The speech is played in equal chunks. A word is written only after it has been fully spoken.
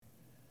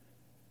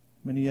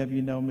Many of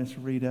you know Miss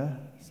Rita.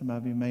 Some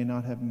of you may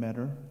not have met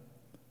her.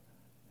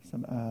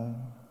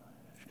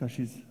 Because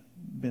she's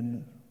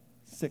been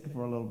sick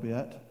for a little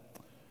bit.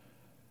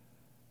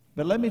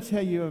 But let me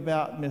tell you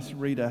about Miss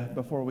Rita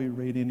before we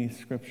read any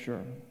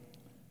scripture.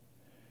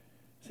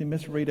 See,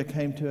 Miss Rita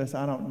came to us,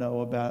 I don't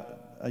know, about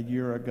a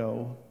year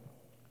ago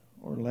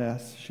or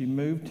less. She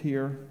moved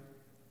here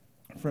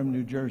from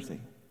New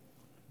Jersey.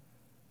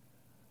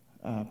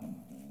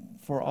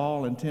 For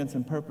all intents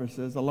and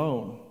purposes,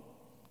 alone.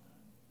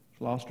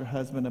 She lost her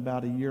husband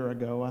about a year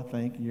ago, I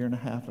think, a year and a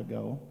half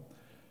ago.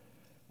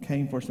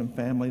 Came for some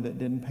family that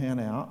didn't pan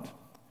out.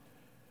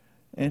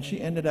 And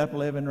she ended up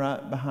living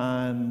right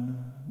behind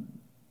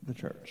the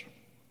church.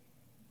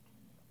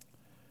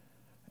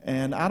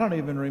 And I don't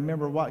even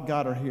remember what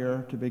got her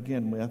here to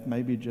begin with.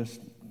 Maybe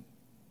just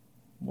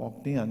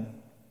walked in.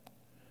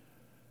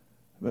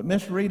 But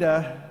Miss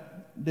Rita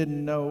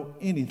didn't know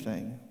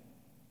anything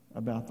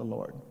about the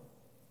Lord.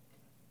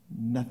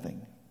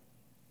 Nothing.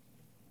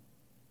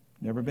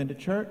 Never been to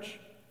church.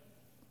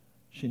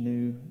 She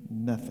knew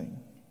nothing.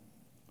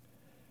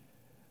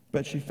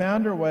 But she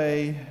found her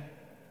way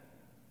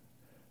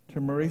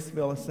to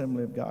Mauriceville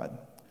Assembly of God.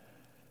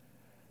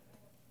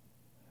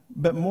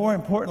 But more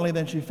importantly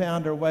than she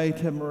found her way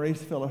to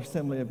Mauriceville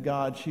Assembly of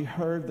God, she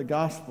heard the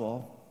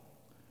gospel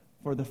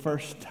for the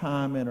first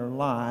time in her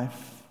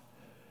life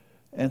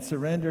and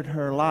surrendered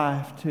her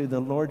life to the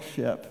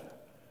lordship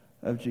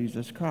of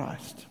Jesus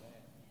Christ.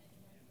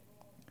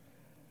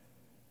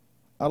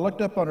 I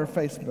looked up on her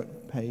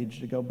Facebook page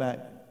to go back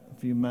a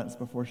few months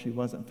before she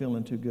wasn't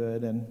feeling too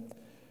good, and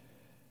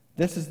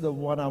this is the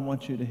one I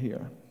want you to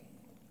hear.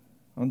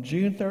 On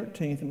June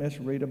 13th, Miss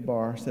Rita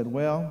Barr said,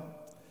 "Well,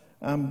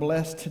 I'm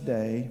blessed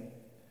today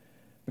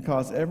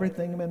because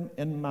everything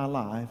in my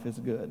life is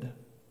good.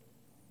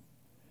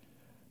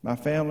 My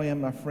family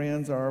and my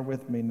friends are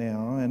with me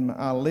now, and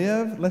I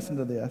live," listen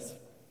to this,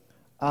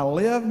 "I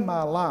live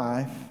my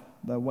life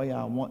the way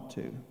I want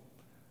to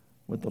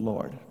with the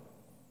Lord.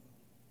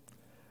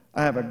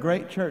 I have a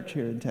great church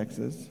here in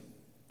Texas,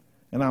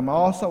 and I'm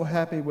also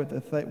happy with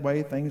the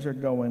way things are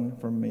going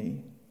for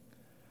me.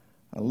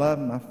 I love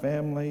my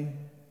family,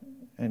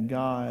 and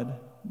God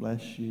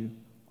bless you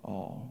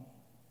all."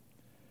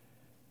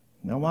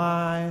 Now,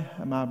 why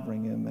am I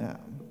bringing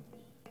that?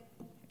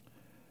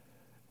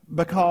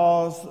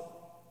 Because,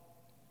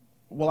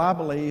 well, I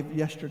believe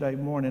yesterday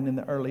morning in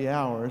the early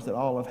hours that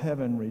all of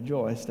heaven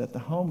rejoiced at the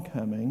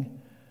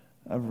homecoming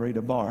of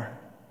Rita Barr.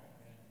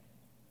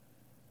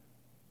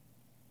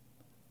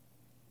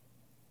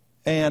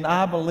 And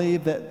I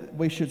believe that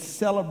we should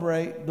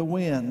celebrate the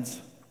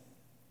wins.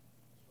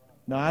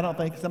 Now, I don't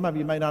think, some of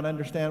you may not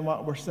understand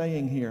what we're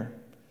saying here.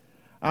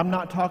 I'm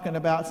not talking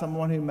about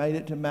someone who made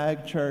it to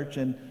Mag Church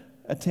and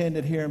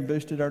attended here and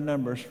boosted our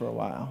numbers for a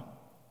while.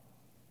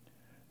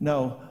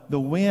 No, the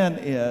win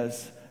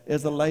is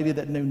a lady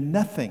that knew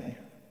nothing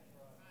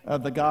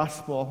of the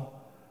gospel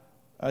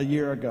a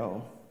year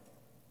ago.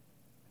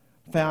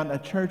 Found a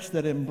church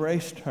that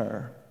embraced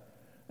her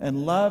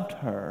and loved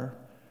her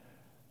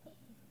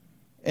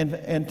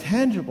in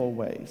tangible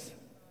ways,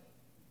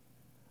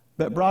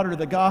 but brought her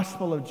the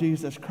gospel of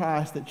Jesus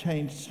Christ that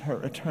changed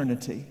her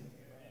eternity.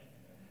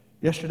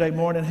 Yesterday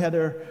morning,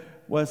 Heather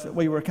when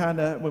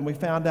we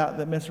found out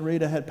that Miss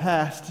Rita had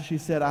passed, she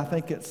said, "I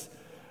think it's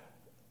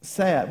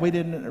sad." We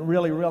didn't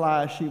really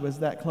realize she was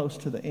that close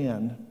to the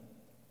end.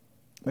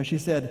 But she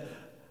said,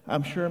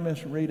 "I'm sure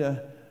Miss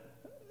Rita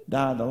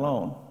died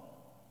alone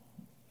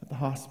at the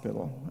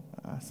hospital."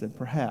 I said,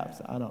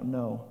 "Perhaps, I don't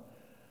know."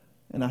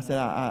 And I said,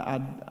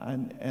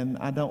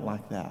 I don't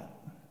like that.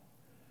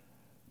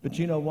 But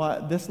you know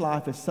what? This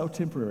life is so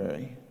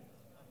temporary.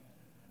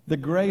 The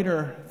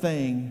greater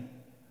thing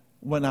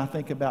when I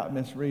think about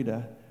Miss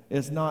Rita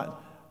is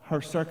not her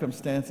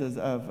circumstances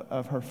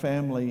of her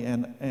family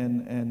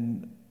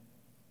and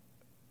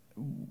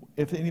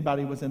if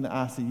anybody was in the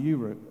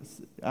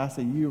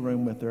ICU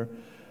room with her.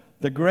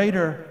 The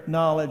greater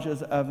knowledge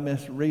of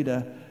Miss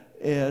Rita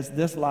is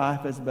this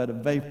life is but a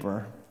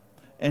vapor.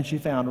 And she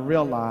found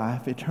real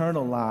life,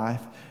 eternal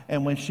life.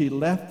 And when she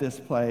left this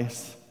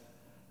place,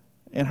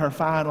 in her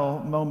final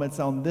moments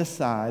on this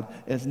side,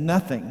 is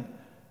nothing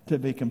to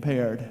be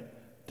compared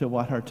to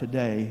what her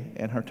today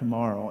and her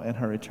tomorrow and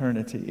her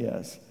eternity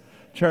is.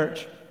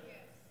 Church,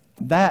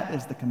 that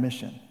is the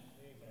commission.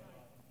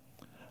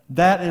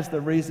 That is the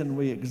reason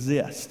we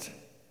exist.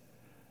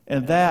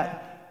 And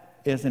that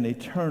is an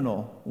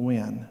eternal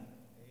win.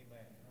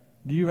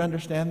 Do you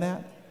understand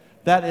that?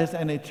 That is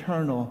an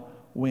eternal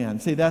win.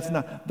 See, that's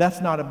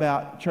not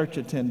about church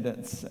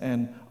attendance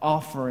and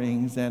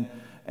offerings and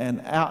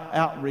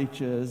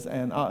outreaches,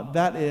 and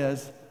that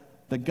is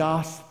the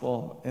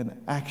gospel in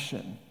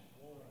action,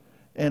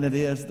 and it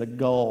is the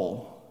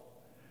goal.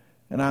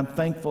 And I'm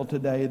thankful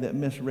today that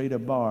Miss Rita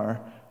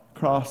Barr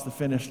crossed the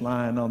finish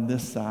line on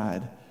this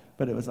side,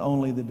 but it was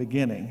only the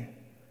beginning.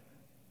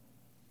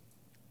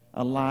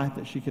 A life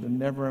that she could have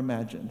never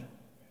imagined,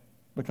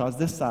 because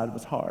this side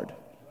was hard,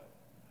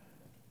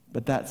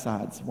 but that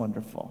side's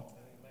wonderful.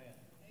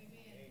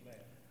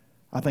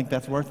 I think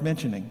that's worth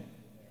mentioning.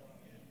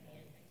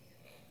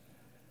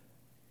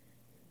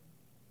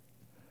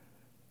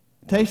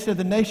 Taste of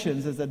the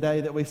Nations is a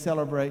day that we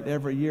celebrate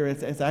every year.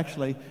 It's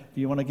actually, if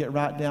you want to get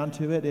right down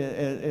to it,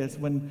 it's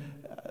when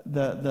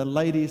the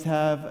ladies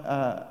have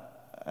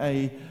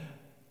a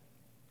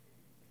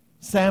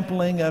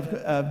sampling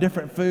of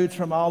different foods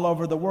from all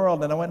over the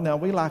world. And I went, now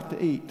we like to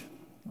eat.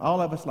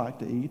 All of us like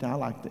to eat. I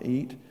like to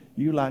eat.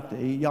 You like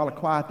to eat. Y'all are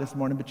quiet this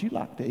morning, but you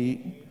like to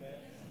eat.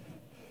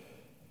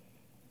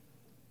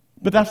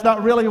 But that's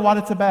not really what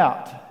it's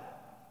about.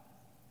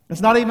 It's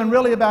not even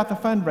really about the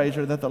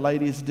fundraiser that the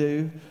ladies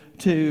do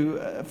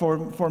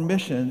for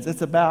missions.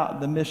 It's about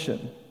the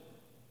mission.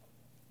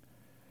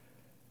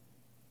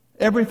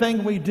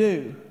 Everything we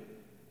do,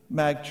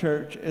 Mag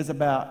Church, is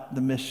about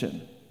the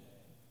mission.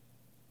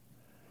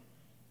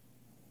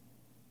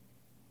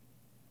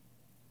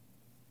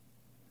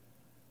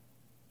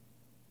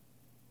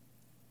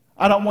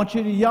 I don't want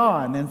you to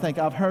yawn and think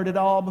I've heard it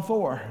all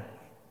before.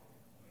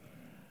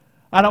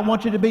 I don't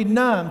want you to be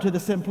numb to the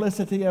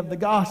simplicity of the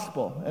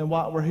gospel and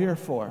what we're here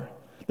for.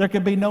 There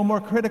can be no more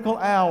critical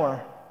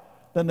hour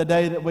than the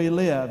day that we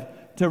live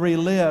to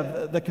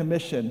relive the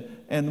commission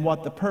and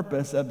what the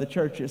purpose of the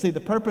church is. See, the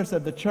purpose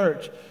of the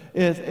church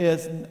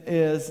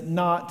is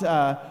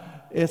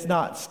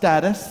not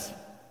status.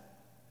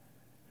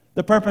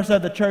 The purpose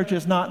of the church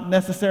is not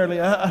necessarily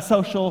a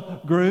social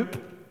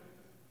group,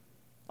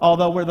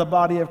 although we're the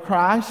body of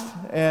Christ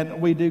and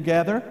we do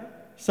gather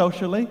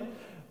socially.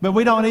 But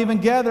we don't even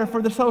gather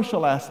for the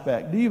social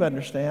aspect. Do you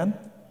understand?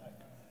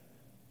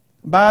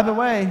 By the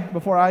way,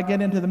 before I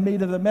get into the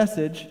meat of the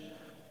message,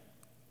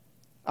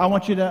 I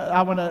want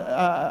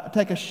to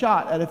take a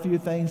shot at a few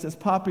things that's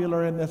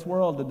popular in this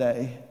world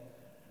today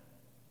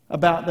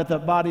about that the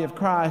body of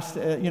Christ.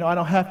 I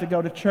don't have to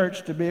go to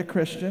church to be a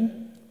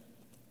Christian.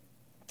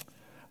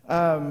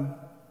 Well,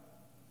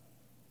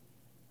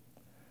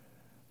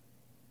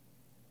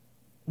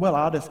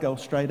 I'll just go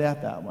straight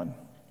at that one.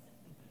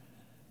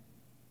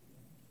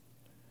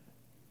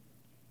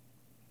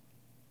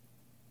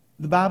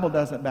 The Bible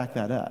doesn't back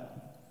that up.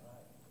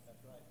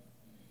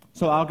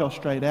 So I'll go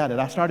straight at it.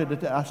 I started to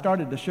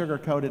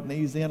sugarcoat it and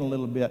ease in a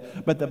little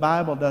bit, but the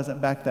Bible doesn't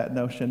back that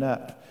notion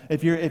up.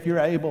 If you're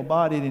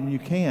able-bodied and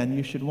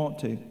you should want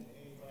to.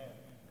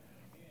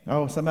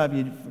 Oh, some of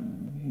you,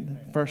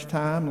 first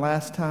time,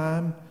 last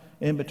time,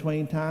 in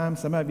between time.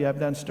 Some of you have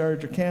done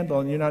stirred your candle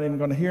and you're not even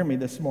going to hear me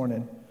this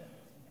morning.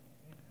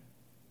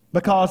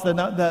 Because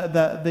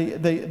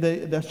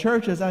the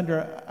church is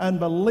under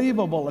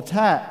unbelievable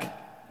attack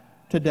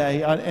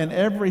today on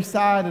every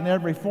side and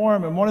every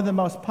form. And one of the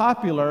most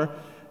popular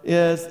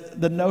is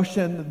the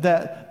notion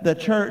that the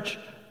church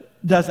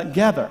doesn't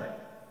gather.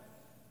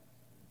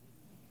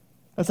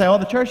 I say,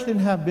 the church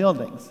didn't have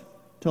buildings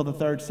till the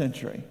 3rd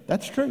century.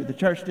 That's true. The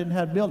church didn't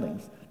have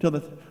buildings till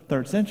the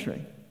 3rd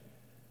century.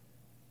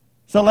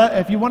 So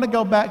if you want to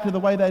go back to the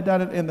way they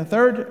done it in the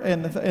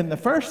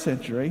 1st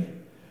century,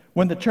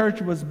 when the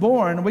church was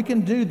born, we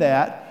can do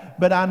that.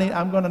 But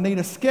I'm going to need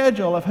a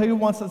schedule of who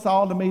wants us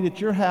all to meet at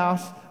your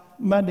house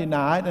Monday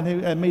night,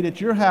 and meet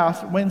at your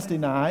house Wednesday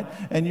night,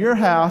 and your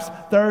house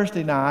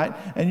Thursday night,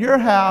 and your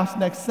house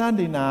next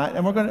Sunday night,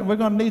 and we're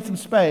going to need some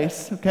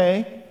space,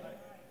 okay?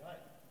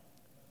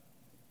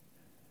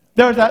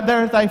 There's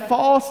a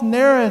false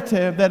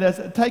narrative that is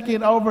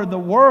taking over the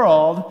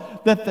world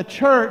that the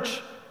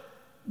church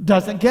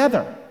doesn't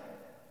gather.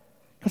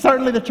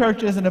 Certainly the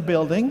church isn't a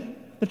building.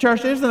 The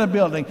church isn't a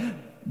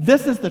building.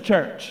 This is the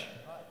church.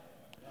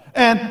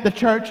 And the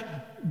church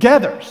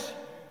gathers.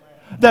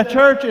 The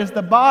church is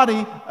the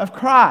body of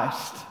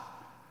Christ.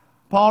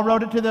 Paul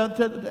wrote it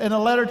in a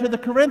letter to the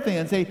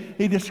Corinthians.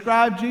 He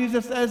described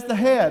Jesus as the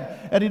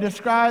head, and he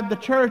described the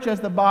church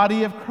as the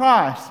body of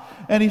Christ.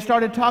 And he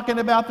started talking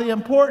about the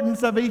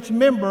importance of each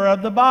member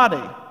of the body.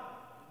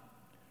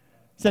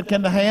 He said,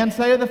 can the hand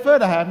say to the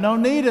foot, I have no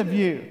need of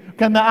you?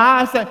 Can the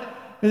eye say,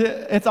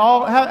 it's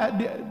all...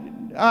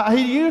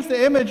 he used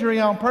the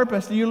imagery on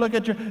purpose. You look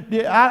at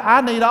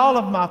I need all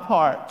of my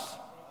parts.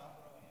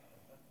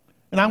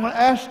 And I'm going to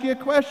ask you a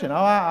question.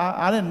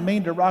 I didn't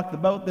mean to rock the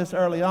boat this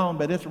early on,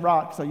 but it's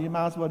rocked, so you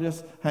might as well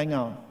just hang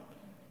on.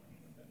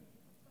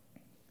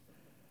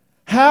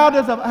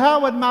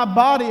 How would my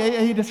body,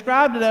 he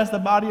described it as the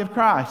body of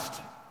Christ.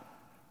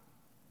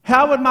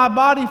 How would my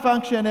body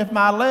function if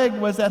my leg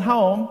was at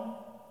home?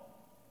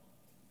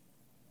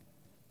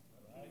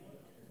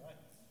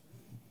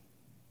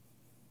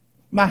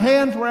 My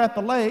hands were at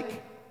the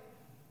lake.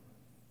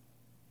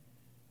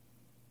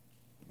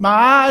 My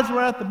eyes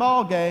were at the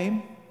ball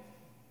game.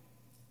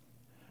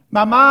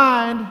 My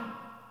mind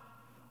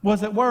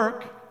was at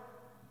work.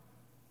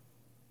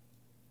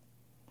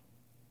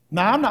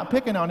 Now, I'm not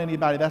picking on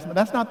anybody. That's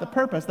not the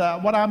purpose.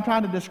 What I'm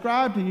trying to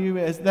describe to you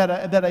is that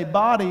a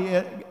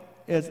body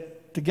is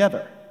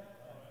together.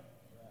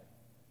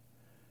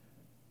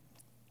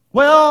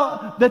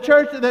 Well, the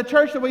church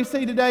that we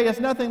see today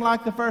is nothing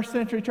like the 1st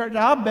century church.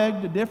 I'll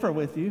beg to differ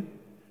with you.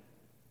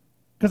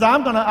 Because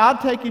I'll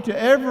take you to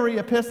every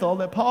epistle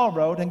that Paul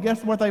wrote, and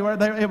guess what they were?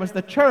 It was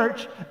the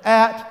church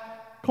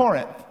at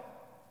Corinth.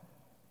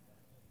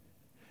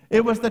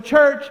 It was the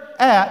church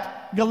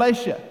at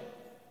Galatia.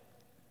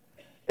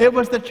 It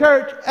was the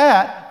church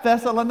at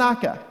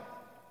Thessalonica.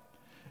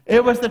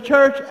 It was the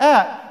church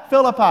at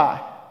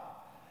Philippi.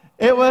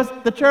 It was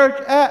the church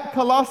at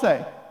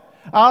Colossae.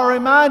 I'll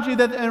remind you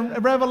that in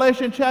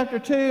Revelation chapter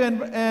 2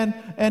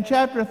 and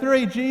chapter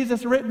 3,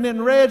 Jesus, written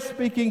in red,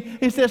 speaking,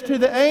 he says, to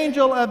the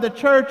angel of the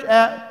church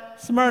at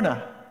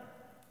Smyrna,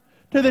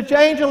 to the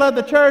angel of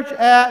the church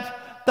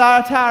at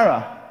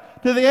Thyatira,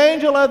 to the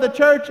angel of the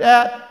church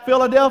at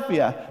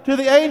Philadelphia, to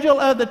the angel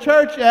of the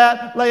church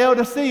at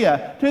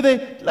Laodicea, to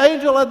the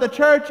angel of the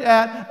church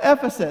at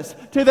Ephesus,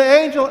 to the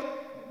angel...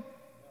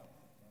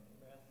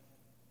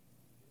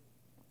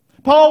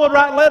 Paul would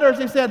write letters.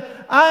 He said,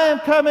 I am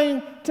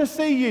coming to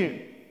see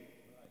you.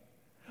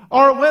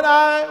 Or when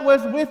I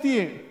was with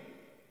you.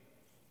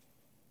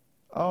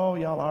 Oh,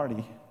 y'all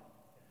already.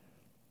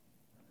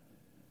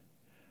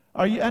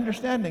 Are you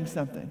understanding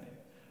something?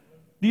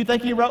 Do you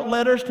think he wrote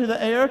letters to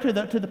the air, to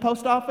the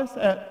post office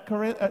at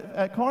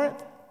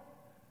Corinth?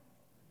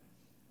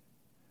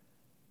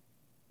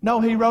 No,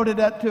 he wrote it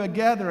to a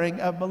gathering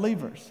of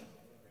believers.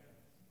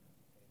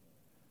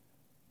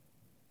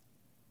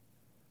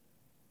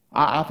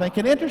 I think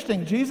it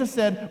interesting. Jesus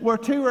said, where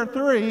 2 or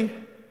 3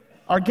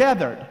 are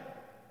gathered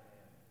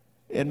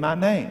in my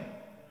name,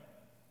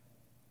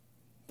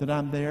 that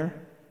I'm there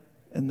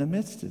in the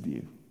midst of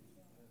you.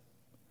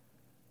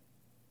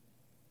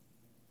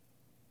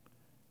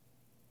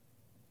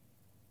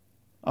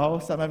 Oh,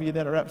 some of you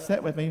that are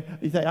upset with me,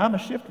 you say, I'm a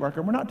shift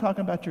worker. We're not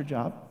talking about your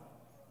job.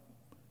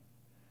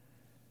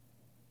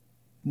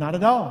 Not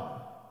at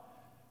all.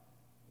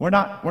 We're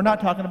not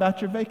talking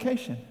about your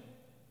vacation.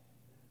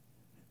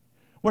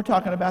 We're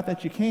talking about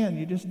that you can,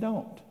 you just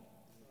don't.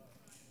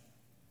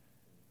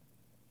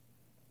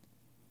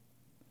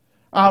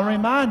 I'll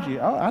remind you,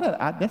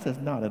 this is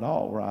not at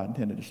all where I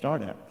intended to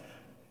start at.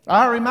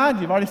 I'll remind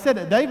you, I've already said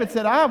it. David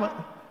said,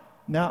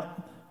 Now,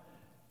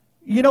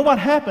 you know what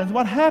happens?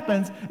 What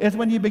happens is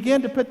when you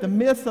begin to put the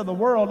myths of the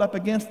world up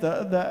against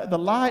the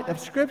light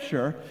of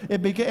Scripture,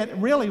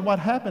 really what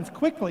happens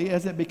quickly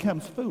is it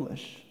becomes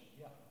foolish.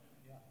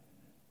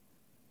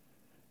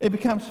 It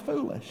becomes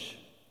foolish.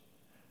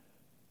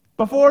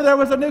 Before there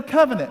was a new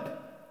covenant,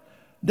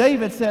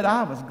 David said,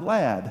 I was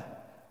glad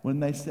when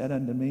they said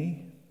unto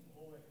me,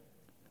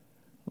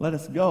 let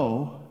us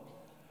go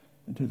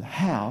into the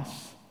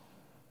house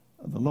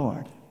of the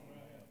Lord.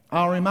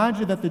 I'll remind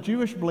you that the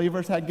Jewish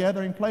believers had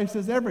gathering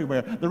places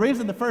everywhere. The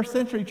reason the first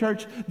century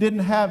church didn't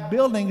have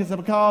buildings is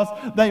because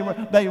they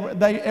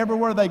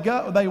everywhere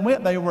they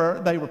went, they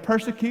were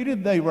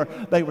persecuted, they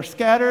were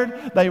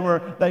scattered, they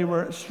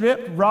were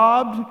stripped,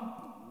 robbed.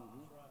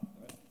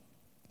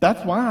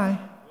 That's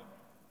why.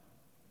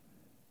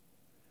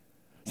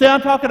 See,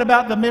 I'm talking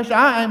about the mission.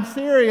 I am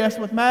serious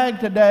with Mag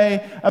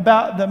today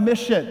about the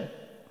mission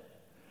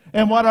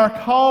and what our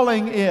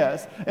calling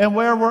is and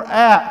where we're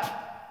at.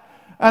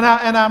 And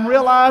I'm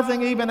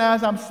realizing even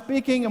as I'm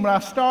speaking and when I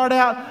start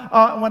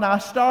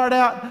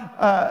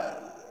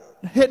out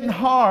hitting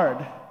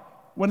hard,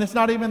 when it's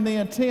not even the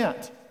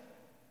intent,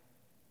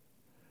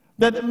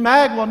 that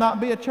Mag will not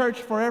be a church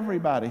for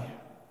everybody.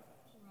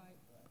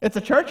 It's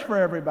a church for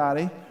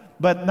everybody,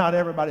 but not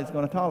everybody's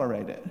going to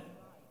tolerate it.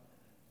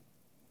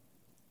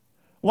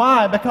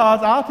 Why?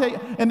 Because I'll tell you,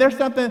 and there's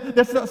something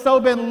that's so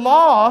been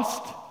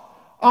lost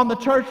on the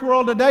church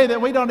world today that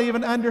we don't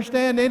even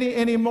understand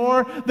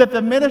anymore, that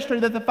the ministry,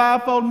 that the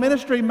fivefold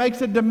ministry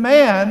makes a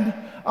demand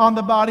on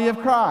the body of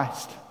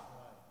Christ.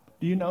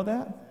 Do you know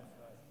that?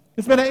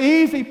 It's been an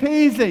easy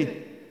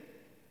peasy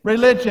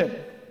religion.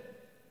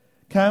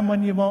 Come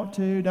when you want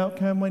to, don't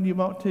come when you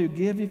want to.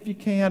 Give if you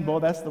can. Boy,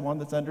 that's the one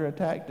that's under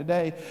attack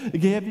today.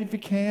 Give if you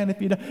can,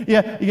 if you don't.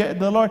 Yeah,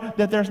 the Lord,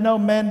 that there's no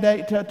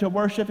mandate to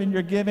worship in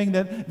your giving,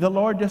 that the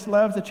Lord just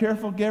loves a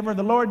cheerful giver.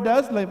 The Lord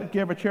does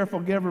give a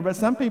cheerful giver, but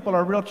some people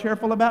are real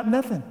cheerful about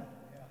nothing.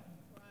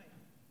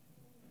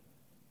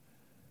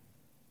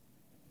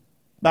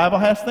 Bible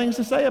has things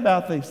to say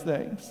about these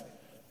things.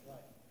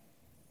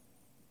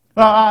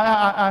 Well,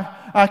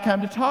 I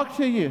come to talk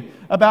to you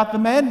about the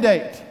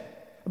mandate,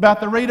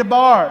 about the Rita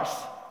Bars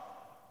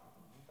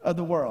of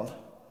the world.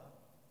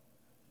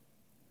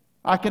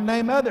 I can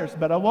name others,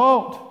 but I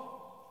won't.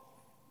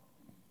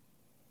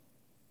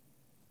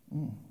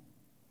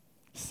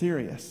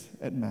 Serious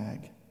at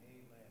MAG.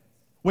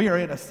 We are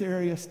in a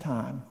serious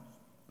time.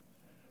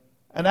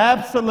 An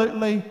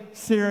absolutely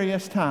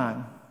serious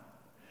time.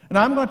 And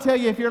I'm going to tell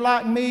you, if you're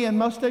like me, and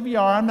most of you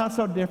are, I'm not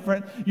so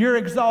different, you're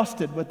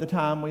exhausted with the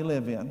time we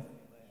live in.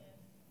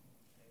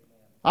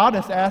 I'll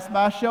just ask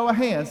by a show of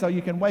hands so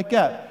you can wake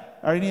up.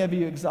 Are any of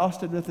you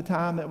exhausted with the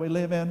time that we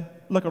live in?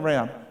 Look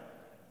around.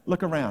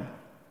 Look around.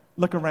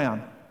 Look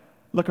around.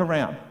 Look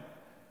around.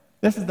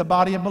 This is the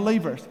body of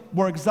believers.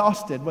 We're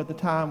exhausted with the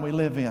time we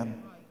live in.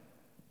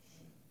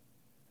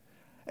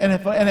 And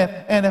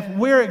if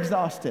we're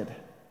exhausted,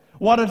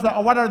 what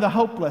are the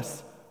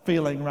hopeless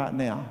feeling right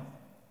now?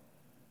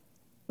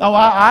 Oh,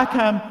 I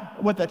come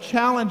with a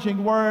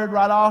challenging word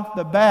right off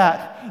the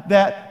bat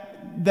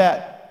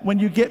that when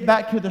you get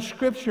back to the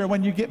Scripture,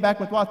 when you get back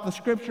with what the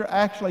Scripture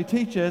actually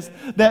teaches,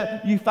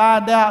 that you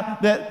find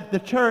out that the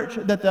church,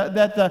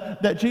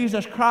 that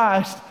Jesus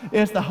Christ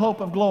is the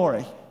hope of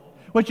glory.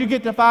 What you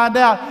get to find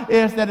out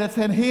is that it's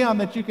in Him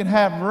that you can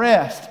have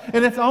rest.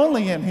 And it's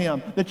only in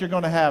Him that you're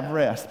going to have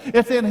rest.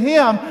 It's in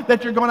Him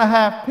that you're going to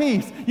have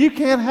peace. You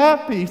can't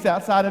have peace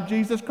outside of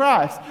Jesus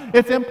Christ.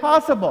 It's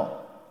impossible.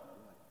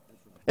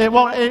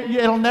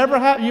 It'll never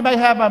happen. You may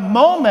have a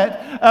moment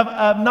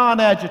of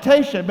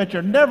non-agitation, but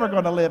you're never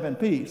going to live in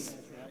peace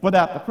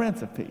without the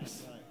Prince of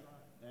Peace.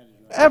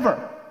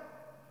 Ever.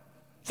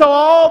 So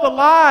all the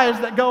lies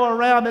that go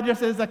around that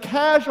just is a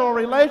casual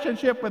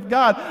relationship with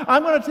God,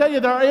 I'm going to tell you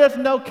there is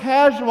no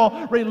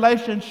casual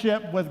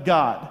relationship with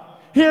God.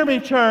 Hear me,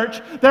 church.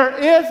 There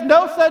is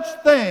no such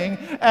thing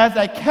as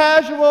a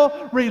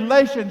casual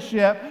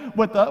relationship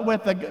with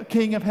the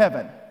King of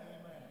Heaven.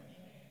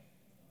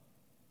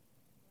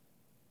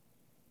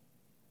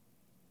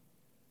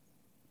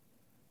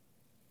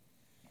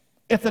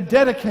 It's a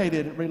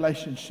dedicated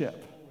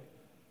relationship.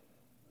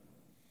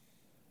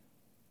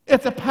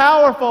 It's a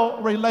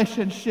powerful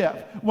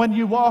relationship when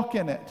you walk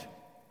in it.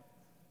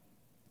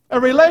 A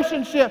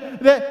relationship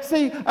that,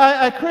 see,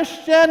 a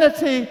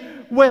Christianity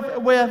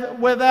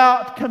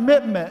without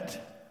commitment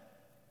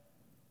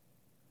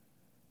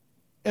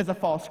is a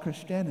false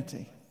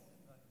Christianity.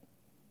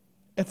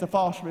 It's a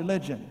false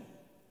religion.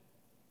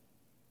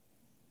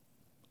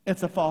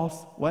 It's a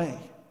false way.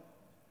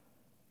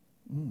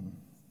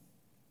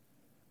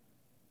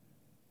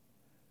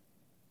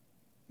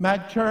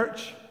 Mag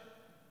Church,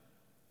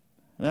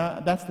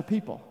 that's the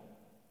people.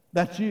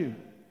 That's you.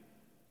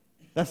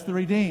 That's the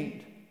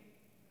redeemed.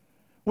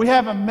 We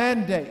have a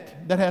mandate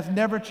that has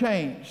never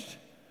changed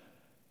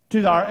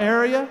to our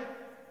area,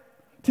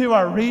 to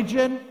our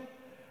region,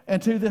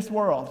 and to this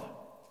world.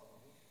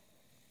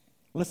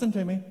 Listen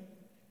to me.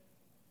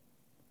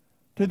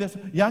 To this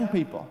young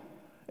people,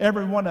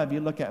 every one of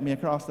you look at me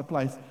across the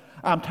place.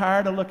 I'm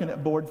tired of looking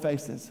at bored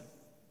faces.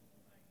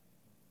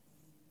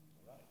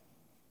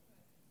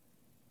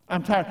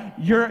 I'm tired.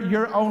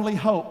 Your only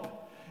hope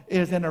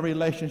is in a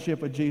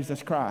relationship with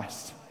Jesus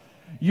Christ.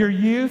 Your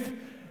youth,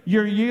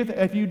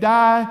 if you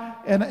die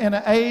in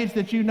an age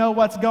that you know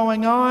what's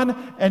going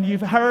on and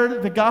you've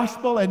heard the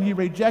gospel and you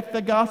reject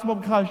the gospel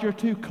because you're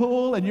too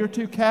cool and you're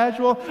too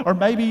casual, or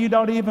maybe you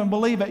don't even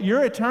believe it,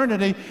 your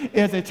eternity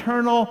is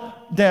eternal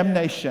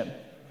damnation.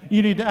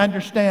 You need to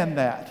understand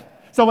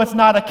that. So it's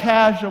not a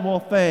casual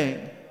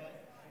thing.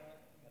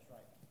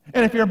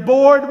 And if you're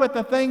bored with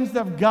the things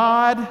of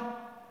God,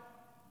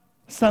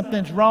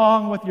 something's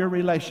wrong with your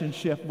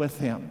relationship with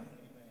Him.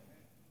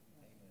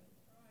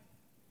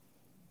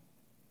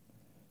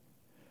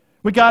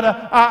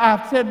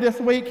 I've said this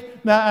week,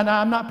 and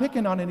I'm not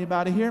picking on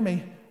anybody, hear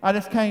me. I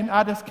just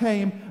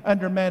came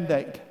under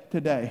mandate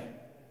today.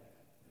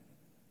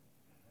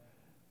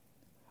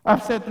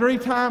 I've said 3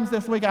 times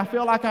this week, I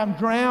feel like I'm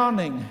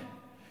drowning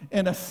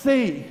in a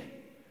sea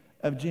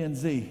of Gen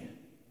Z.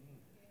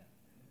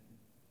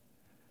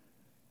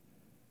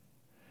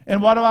 And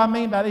what do I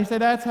mean by that? You say,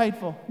 that's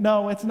hateful.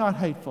 No, it's not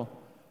hateful.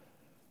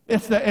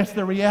 It's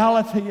the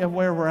reality of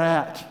where we're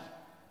at.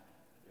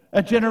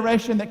 A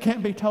generation that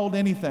can't be told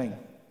anything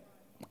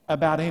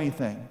about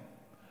anything.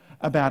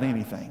 That's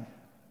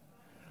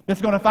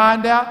going to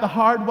find out the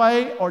hard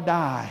way or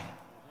die.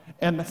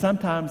 And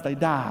sometimes they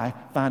die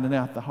finding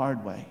out the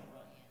hard way.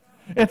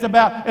 It's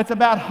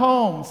about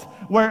homes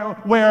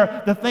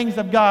where the things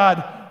of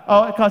God.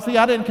 Because see,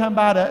 I didn't come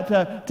by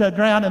to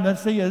drown in the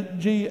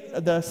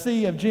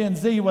sea of Gen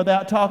Z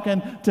without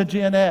talking to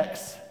Gen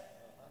X.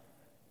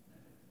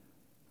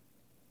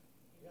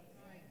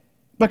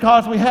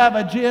 Because we have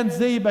a Gen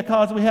Z,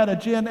 because we had a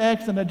Gen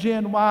X and a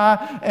Gen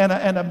Y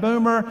and a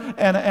Boomer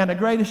and a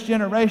greatest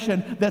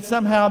generation, that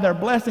somehow their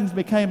blessings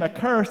became a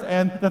curse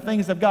and the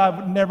things of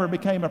God never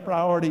became a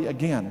priority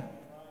again.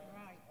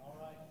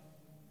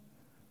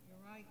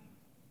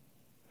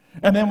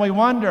 And then we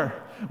wonder.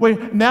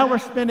 Now we're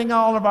spending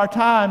all of our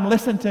time,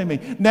 listen to me,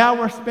 now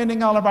we're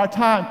spending all of our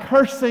time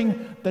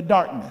cursing the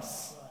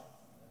darkness.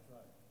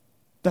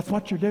 That's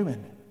what you're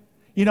doing.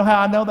 You know how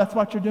I know that's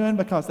what you're doing?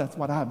 Because that's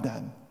what I've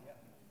done.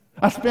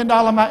 I spend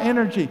all of my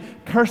energy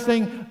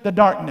cursing the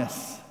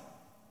darkness.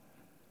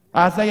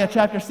 Isaiah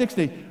chapter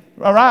 60,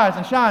 arise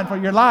and shine, for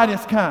your light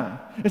has come.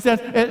 It says,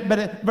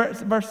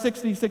 verse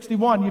 60,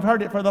 61, you've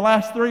heard it for the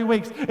last 3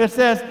 weeks. It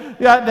says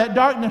that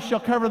darkness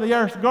shall cover the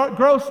earth,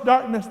 gross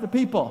darkness the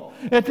people.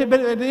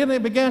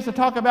 It begins to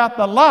talk about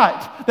the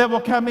light that will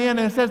come in,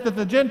 and it says that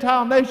the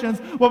Gentile nations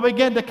will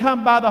begin to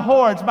come by the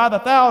hordes, by the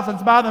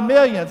thousands, by the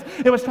millions.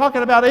 It was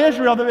talking about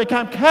Israel that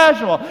became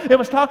casual. It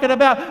was talking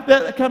about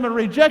that coming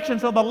rejection,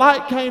 so the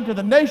light came to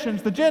the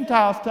nations, the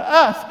Gentiles to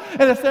us.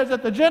 And it says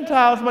that the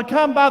Gentiles would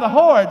come by the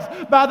hordes,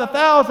 by the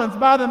thousands,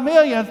 by the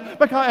millions,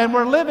 and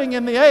we're living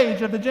in the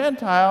age of the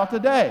Gentile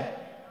today.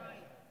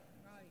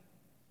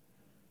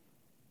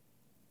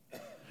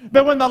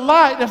 But when the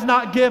light is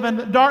not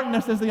given,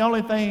 darkness is the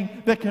only thing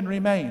that can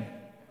remain.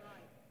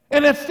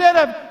 And instead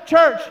of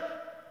church,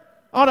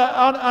 On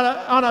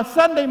a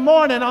Sunday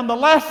morning, on the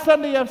last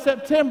Sunday of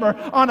September,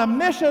 on a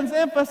missions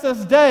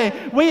emphasis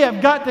day, we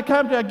have got to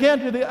come to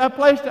a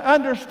place to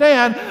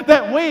understand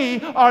that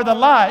we are the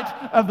light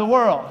of the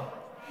world.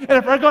 And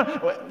if we're going,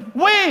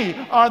 we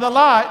are the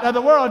light of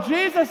the world.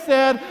 Jesus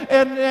said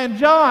in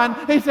John,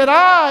 he said,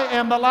 I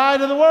am the light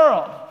of the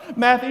world.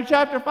 Matthew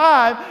chapter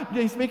 5,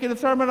 he's speaking the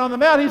Sermon on the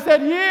Mount, he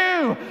said,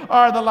 you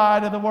are the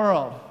light of the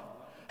world.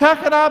 How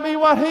can I be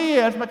what he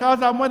is? Because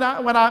when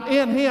I'm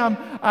in him,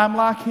 I'm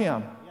like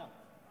him.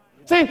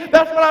 See,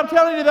 that's what I'm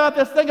telling you about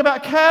this thing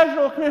about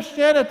casual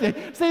Christianity.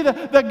 See,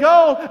 the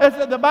goal is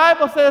that the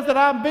Bible says that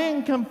I'm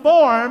being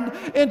conformed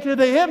into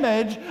the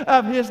image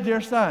of his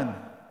dear Son.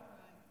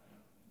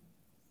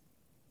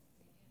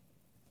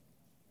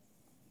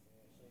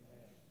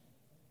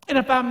 And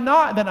if I'm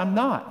not, then I'm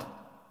not.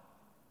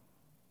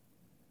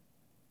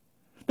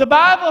 The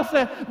Bible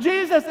says,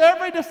 Jesus,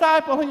 every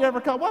disciple he ever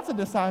called, what's a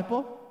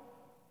disciple?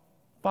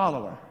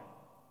 Follower.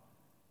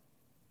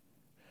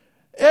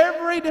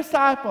 Every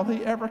disciple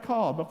he ever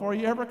called, before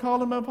he ever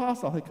called him an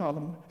apostle,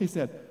 he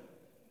said,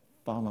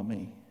 follow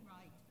me.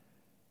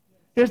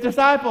 His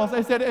disciples,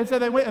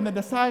 they went, and the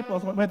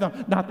disciples went with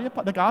them.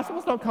 Not the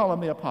Gospels don't call them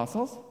the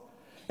apostles.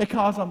 It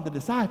calls them the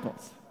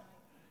disciples,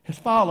 his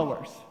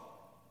followers.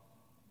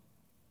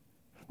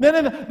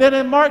 Then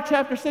in Mark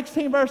chapter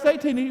 16, verse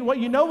 18,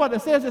 you know what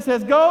it says? It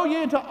says, go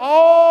ye into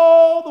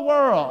all the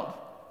world.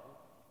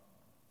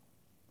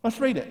 Let's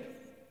read it.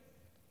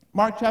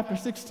 Mark chapter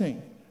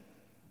 16,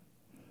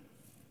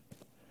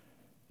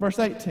 verse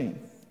 18.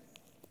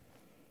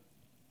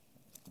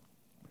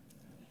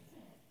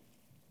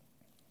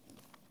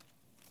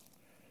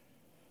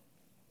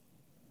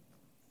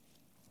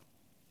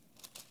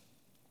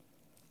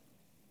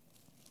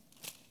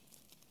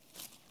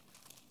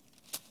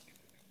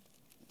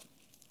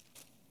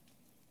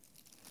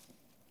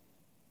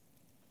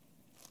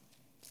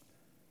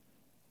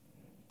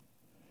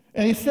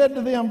 And he said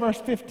to them, verse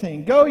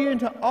 15, go ye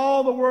into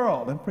all the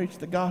world and preach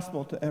the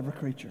gospel to every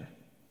creature.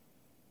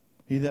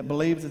 He that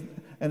believes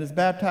and is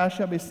baptized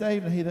shall be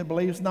saved, and he that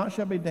believes not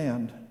shall be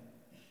damned.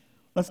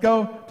 Let's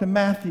go to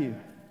Matthew.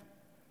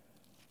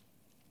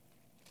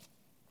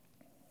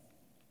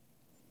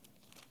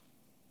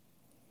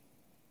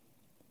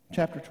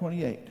 Chapter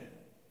 28.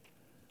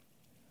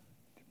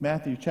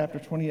 Matthew chapter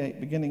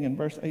 28, beginning in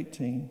verse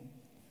 18.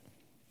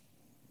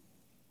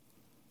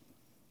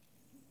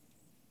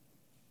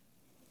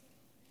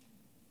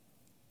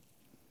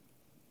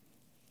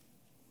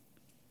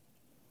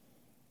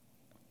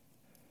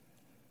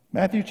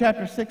 Matthew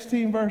chapter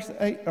 16, verse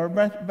 8, or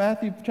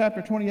Matthew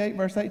chapter 28,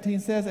 verse 18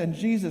 says, and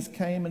Jesus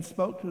came and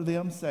spoke to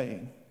them,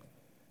 saying,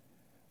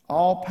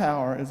 all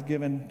power is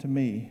given to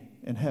me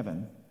in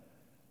heaven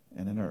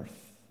and in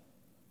earth.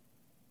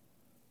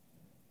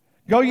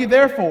 Go ye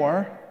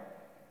therefore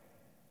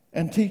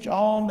and teach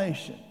all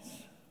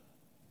nations,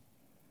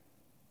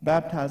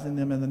 baptizing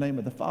them in the name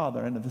of the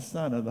Father and of the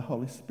Son and of the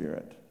Holy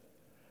Spirit,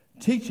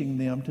 teaching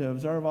them to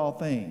observe all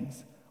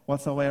things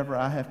whatsoever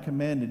I have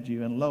commanded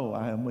you, and lo,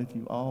 I am with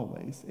you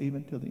always,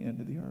 even to the end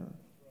of the earth.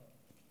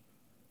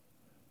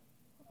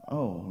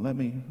 Oh, let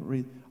me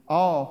read.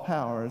 All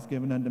power is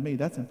given unto me.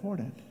 That's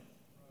important.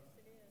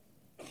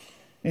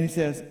 And he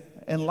says,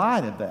 in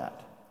light of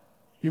that,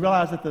 you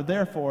realize that the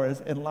therefore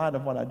is in light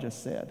of what I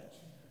just said.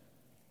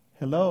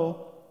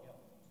 Hello?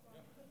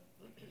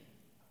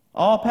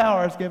 All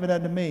power is given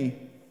unto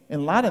me.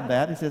 In light of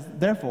that, he says,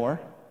 therefore,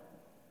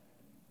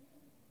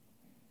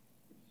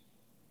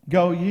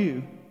 go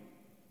you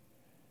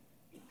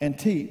and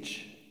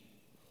teach.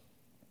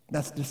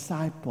 That's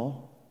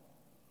disciple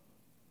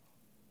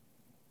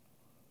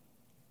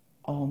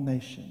all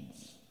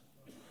nations.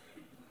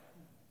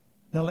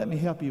 Now let me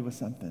help you with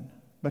something,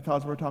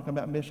 because we're talking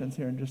about missions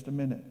here in just a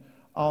minute.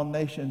 All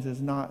nations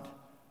is not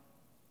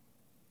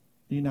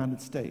the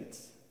United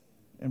States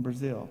and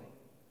Brazil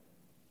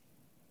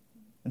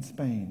and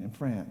Spain and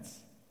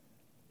France,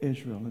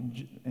 Israel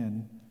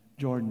and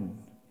Jordan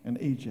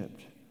and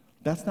Egypt.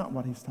 That's not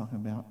what he's talking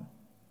about.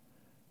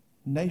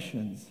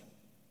 Nations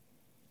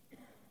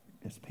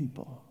is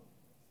people.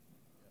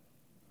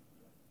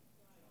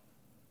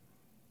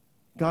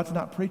 God's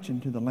not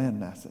preaching to the land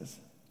masses,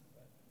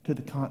 to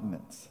the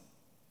continents.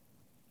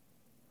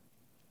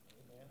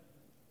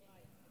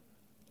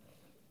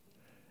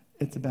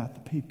 It's about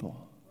the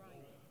people.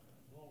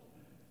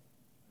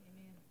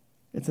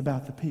 It's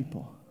about the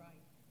people.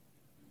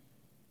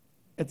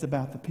 It's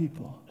about the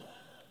people.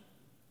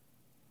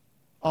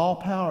 All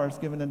power is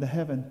given unto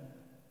heaven.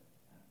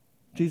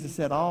 Jesus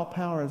said, all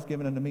power is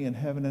given unto me in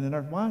heaven and in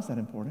earth. Why is that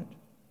important?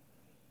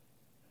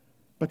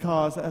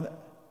 Because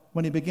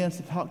when he begins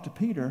to talk to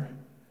Peter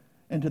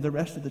and to the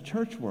rest of the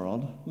church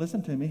world,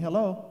 listen to me,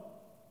 hello.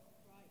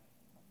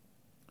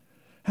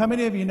 How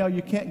many of you know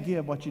you can't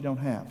give what you don't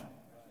have?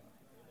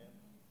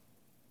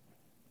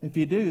 If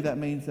you do, that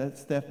means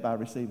that's theft by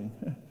receiving.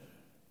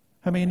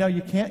 How many know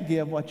you can't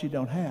give what you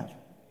don't have?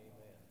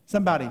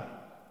 Somebody.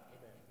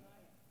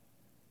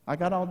 I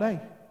got all day.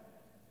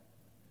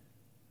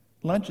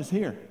 Lunch is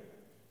here.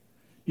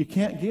 You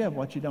can't give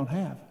what you don't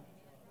have.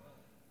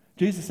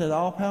 Jesus said,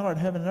 all power in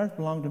heaven and earth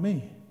belong to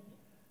me.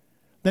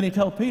 Then he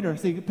told Peter,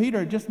 see,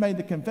 Peter just made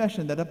the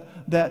confession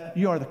that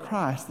you are the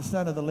Christ, the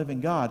Son of the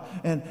living God.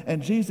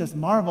 And Jesus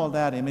marveled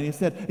at him. And he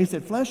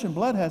said, flesh and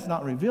blood has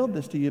not revealed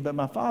this to you, but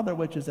my Father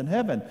which is in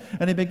heaven.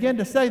 And he began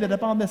to say that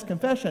upon this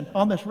confession,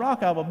 on this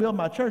rock I will build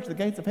my church. The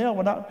gates of hell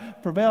will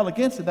not prevail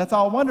against it. That's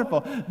all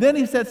wonderful. Then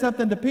he said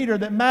something to Peter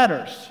that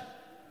matters.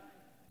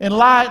 In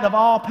light of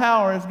all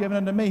power is given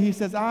unto me, he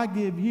says, I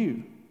give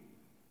you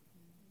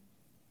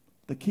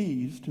the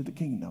keys to the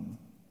kingdom.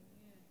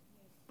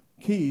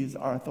 Keys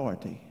are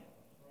authority.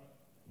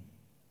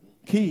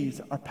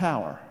 Keys are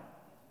power.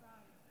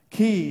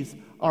 Keys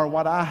are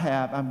what I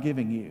have, I'm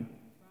giving you.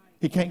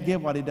 He can't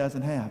give what he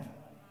doesn't have.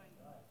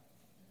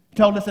 He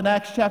told us in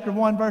Acts chapter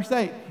 1, verse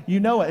 8.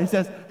 You know it.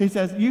 He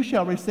says, you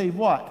shall receive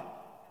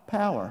what?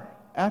 Power.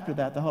 After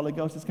that, the Holy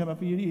Ghost is coming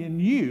for you. And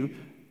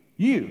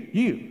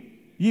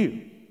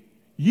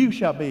you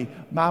shall be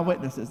my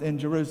witnesses in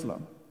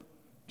Jerusalem,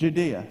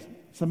 Judea,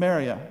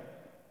 Samaria,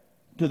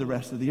 to the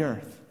rest of the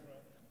earth.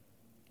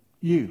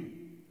 You.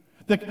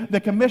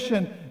 The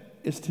commission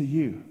is to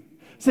you.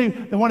 See,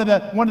 one of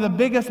the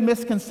biggest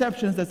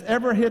misconceptions that's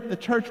ever hit the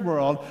church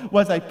world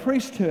was a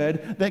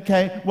priesthood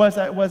that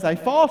was a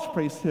false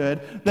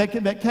priesthood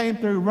that came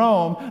through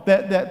Rome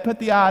that put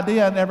the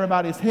idea in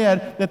everybody's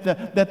head that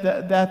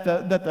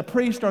the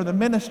priest or the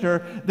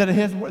minister that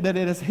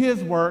it is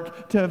his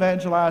work to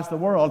evangelize the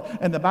world,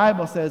 and the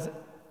Bible says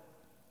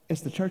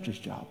it's the church's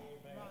job.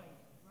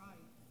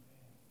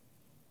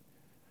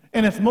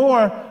 And it's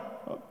more.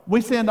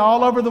 We send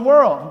all over the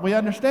world. We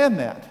understand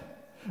that.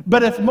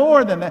 But it's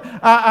more than that.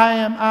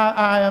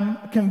 I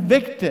am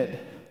convicted.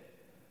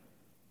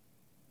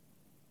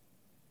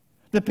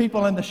 The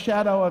people in the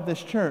shadow of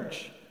this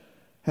church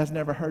has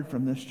never heard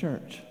from this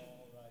church.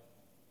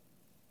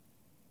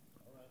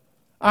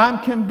 I'm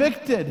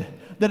convicted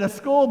that a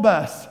school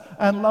bus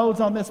unloads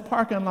on this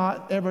parking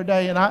lot every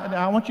day. And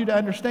I want you to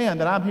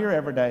understand that I'm here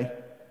every day.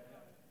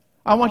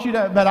 I want you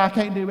to, but I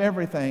can't do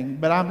everything.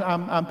 But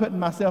I'm putting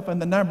myself in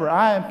the number.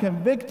 I am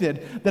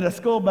convicted that a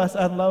school bus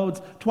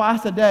unloads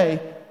twice a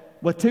day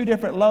with 2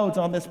 different loads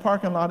on this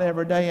parking lot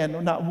every day,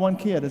 and not one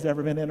kid has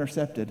ever been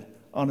intercepted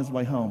on his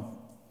way home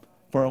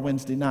for a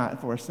Wednesday night,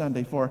 for a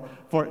Sunday,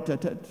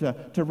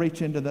 to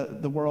reach into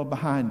the world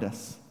behind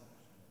us.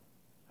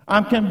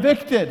 I'm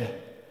convicted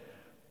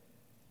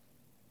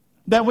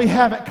that we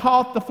haven't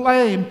caught the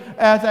flame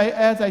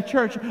as a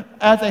church,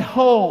 as a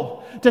whole,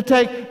 to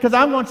take, because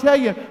I'm going to tell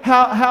you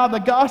how the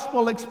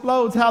gospel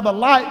explodes, how the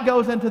light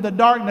goes into the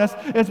darkness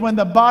is when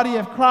the body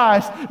of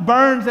Christ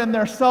burns in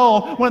their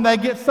soul, when they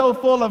get so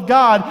full of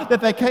God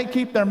that they can't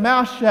keep their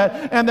mouth shut,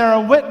 and they're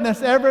a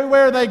witness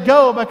everywhere they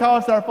go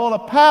because they're full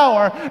of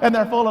power and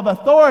they're full of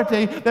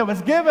authority that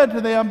was given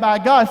to them by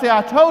God. See,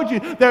 I told you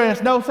there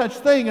is no such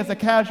thing as a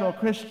casual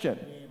Christian.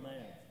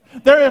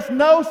 There is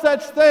no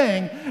such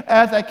thing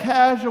as a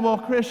casual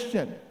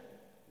Christian.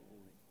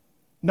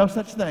 No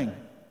such thing.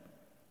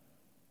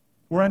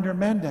 We're under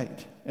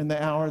mandate in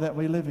the hour that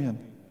we live in.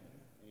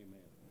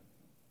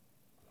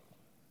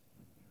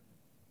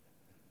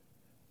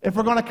 If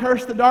we're going to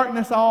curse the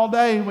darkness all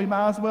day, we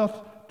might as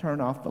well turn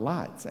off the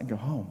lights and go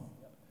home.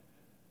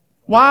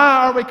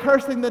 Why are we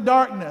cursing the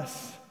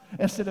darkness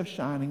instead of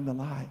shining the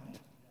light?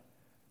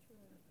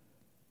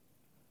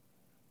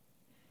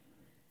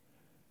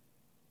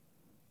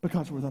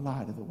 Because we're the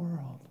light of the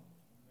world.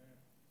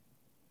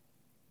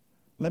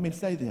 Let me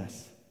say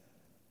this.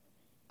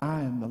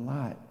 I am the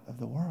light of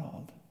the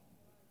world.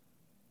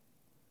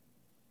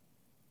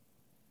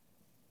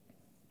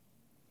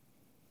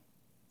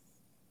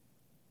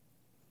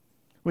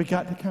 We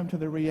got to come to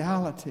the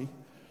reality.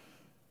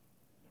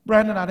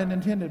 Brandon, I didn't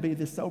intend to be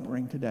this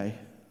sobering today.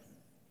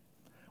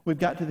 We've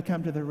got to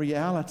come to the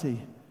reality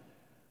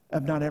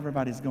of not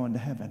everybody's going to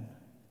heaven.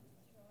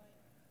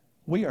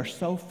 We are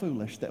so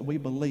foolish that we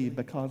believe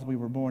because we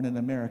were born in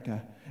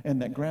America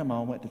and that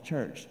grandma went to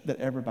church that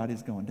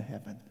everybody's going to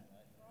heaven.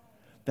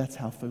 That's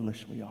how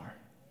foolish we are.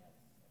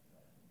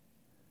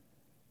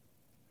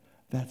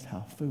 That's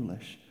how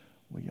foolish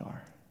we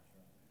are.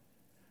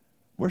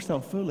 We're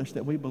so foolish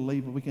that we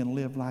believe we can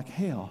live like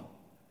hell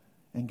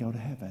and go to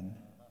heaven.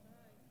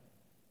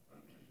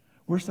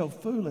 We're so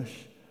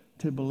foolish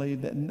to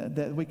believe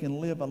that we can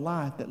live a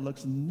life that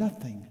looks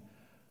nothing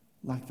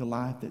like the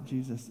life that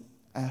Jesus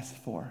asked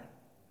for.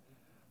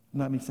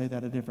 Let me say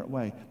that a different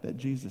way, that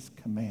Jesus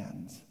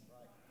commands.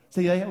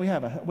 See, we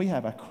have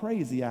a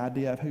crazy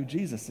idea of who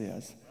Jesus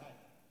is.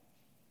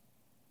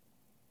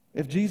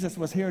 If Jesus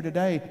was here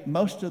today,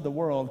 most of the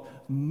world,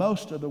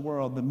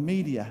 the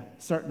media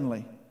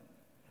certainly,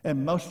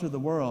 and most of the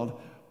world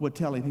would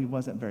tell him he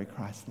wasn't very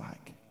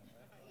Christ-like.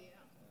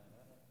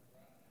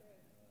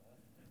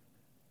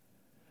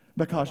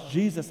 Because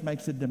Jesus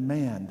makes a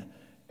demand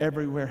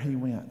everywhere he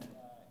went.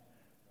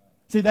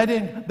 See, they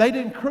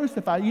didn't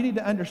crucify. You need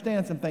to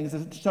understand some things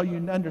so you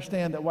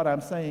understand that what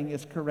I'm saying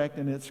is correct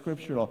and it's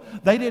scriptural.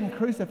 They didn't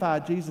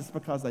crucify Jesus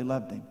because they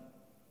loved him.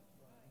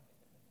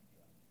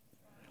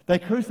 They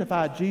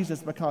crucified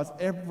Jesus because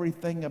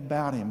everything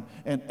about him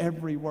and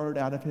every word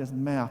out of his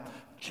mouth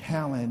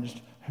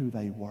challenged who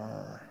they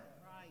were.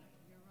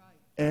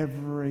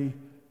 Every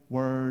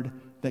word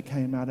that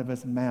came out of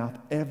his mouth,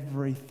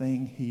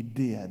 everything he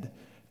did,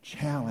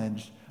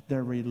 challenged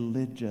their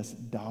religious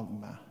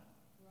dogma.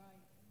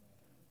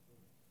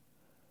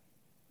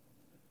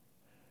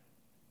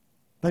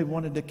 They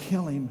wanted to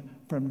kill him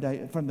from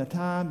the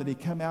time that he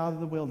came out of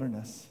the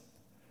wilderness.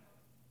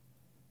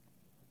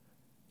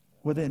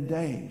 Within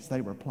days,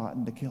 they were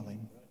plotting to kill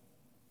him.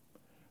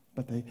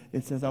 But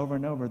it says over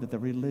and over that the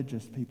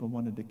religious people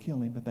wanted to kill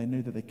him, but they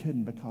knew that they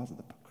couldn't because of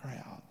the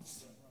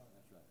crowds.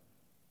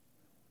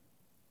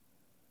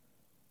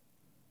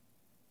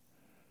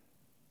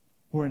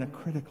 We're in a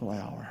critical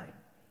hour,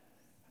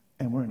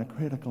 and we're in a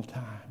critical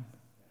time.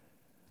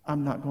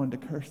 I'm not going to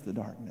curse the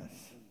darkness.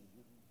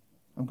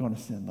 I'm going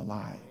to send the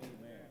light.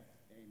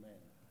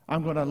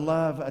 I'm going to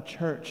love a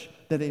church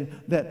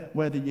that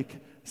whether you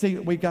see,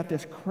 we've got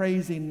this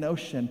crazy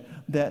notion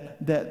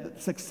that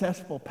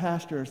successful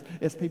pastors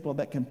is people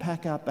that can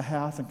pack out the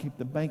house and keep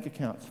the bank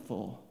accounts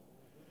full.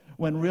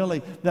 When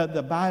really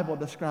the Bible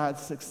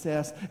describes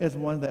success as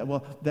one that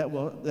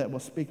will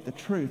speak the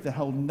truth, that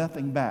hold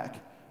nothing back.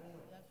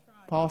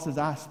 Paul says,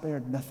 I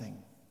spared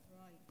nothing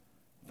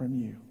from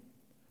you.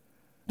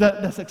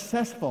 The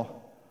successful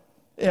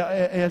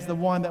is the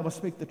one that will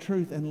speak the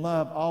truth in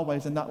love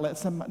always, and not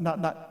let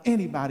not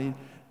anybody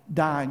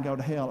die and go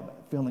to hell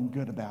feeling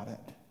good about it.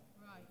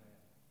 Right.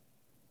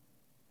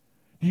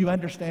 Do you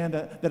understand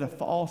that a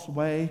false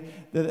way,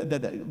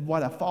 that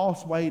what a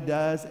false way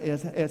does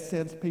is it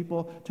sends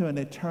people to an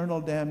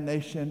eternal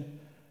damnation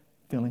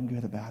feeling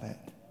good about it?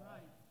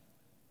 Right.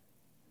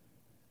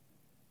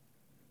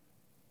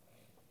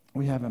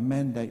 We have a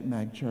mandate,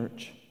 Mag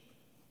Church.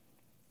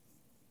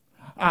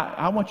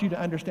 I want you to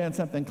understand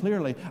something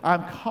clearly.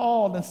 I'm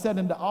called and set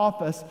into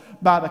office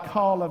by the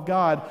call of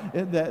God.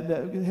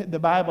 The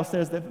Bible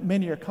says that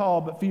many are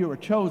called, but few are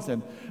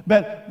chosen.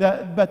 But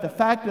the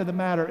fact of the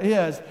matter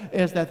is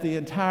that the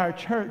entire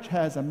church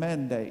has a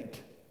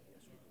mandate.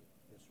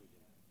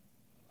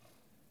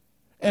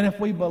 And if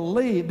we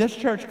believe, this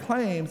church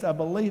claims a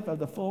belief of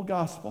the full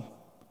gospel.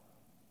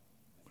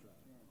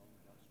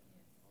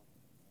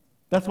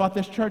 That's what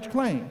this church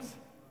claims.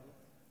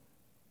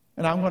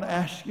 And I'm going to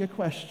ask you a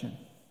question.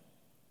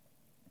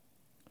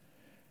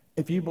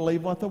 If you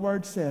believe what the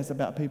Word says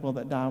about people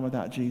that die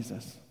without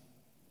Jesus,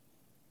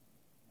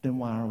 then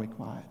why are we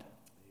quiet?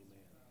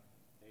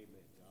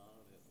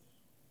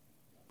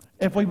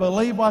 If we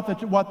believe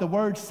what the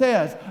Word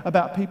says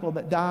about people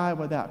that die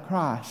without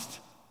Christ,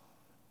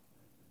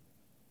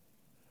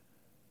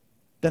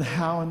 then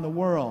how in the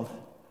world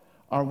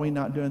are we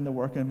not doing the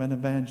work of an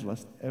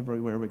evangelist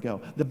everywhere we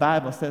go? The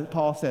Bible says,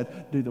 Paul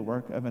said, do the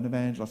work of an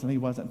evangelist. And he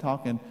wasn't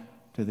talking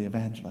to the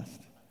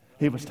evangelist.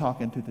 He was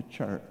talking to the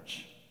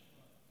church.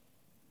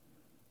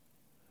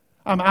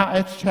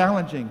 It's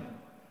challenging.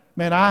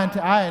 Man,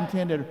 I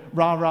intended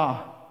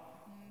rah-rah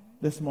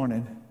this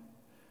morning.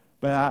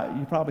 But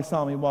you probably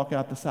saw me walk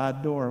out the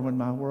side door when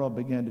my world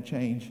began to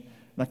change. And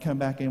I come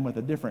back in with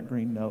a different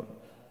green note.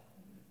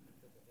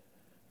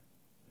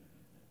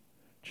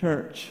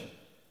 Church,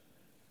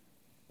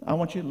 I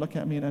want you to look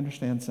at me and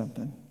understand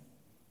something.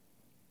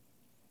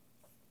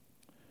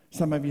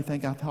 Some of you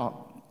think I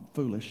talk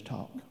foolish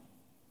talk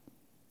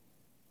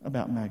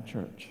about Mag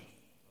Church.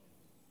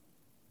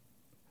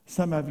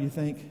 Some of you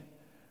think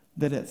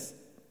that it's,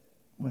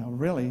 well,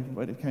 really,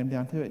 what it came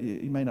down to,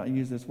 you may not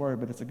use this word,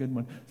 but it's a good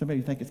one. Some of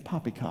you think it's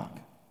poppycock,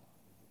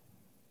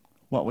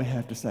 what we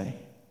have to say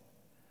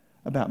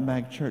about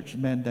Mag Church's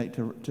mandate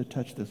to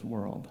touch this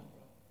world.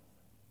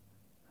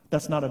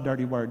 That's not a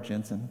dirty word,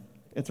 Jensen.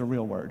 It's a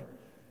real word.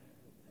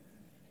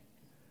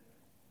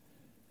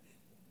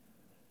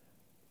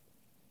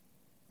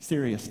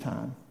 Serious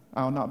time.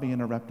 I'll not be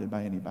interrupted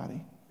by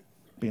anybody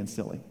being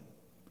silly.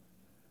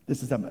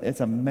 It's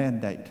a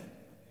mandate.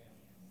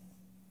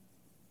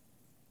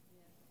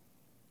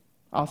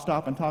 I'll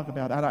stop and talk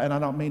about it, and I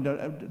don't mean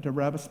to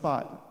rub a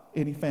spot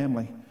any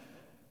family,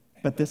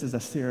 but this is a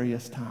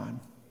serious time.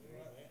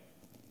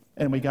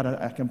 And we got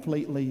a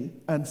completely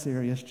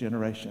unserious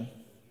generation.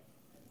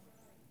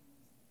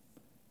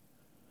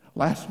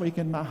 Last week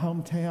in my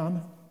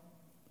hometown,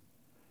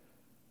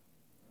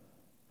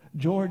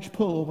 George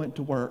Poole went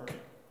to work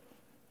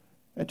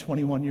at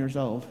 21 years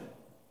old.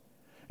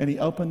 And he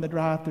opened the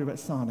drive-thru at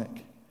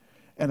Sonic.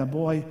 And a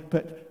boy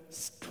put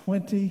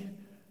 20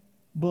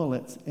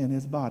 bullets in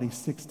his body,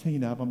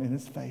 16 of them in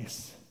his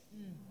face.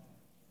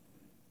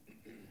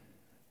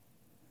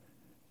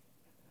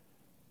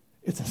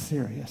 It's a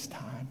serious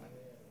time.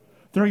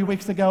 3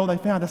 weeks ago, they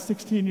found a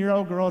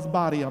 16-year-old girl's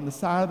body on the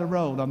side of the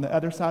road on the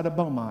other side of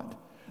Beaumont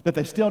that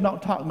they still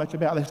don't talk much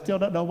about. They still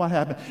don't know what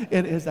happened.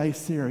 It is a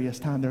serious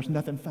time. There's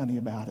nothing funny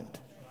about it.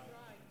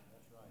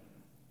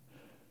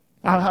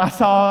 I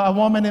saw a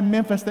woman in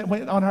Memphis that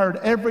went on her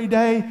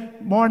everyday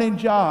morning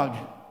jog.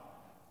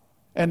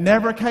 and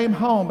never came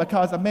home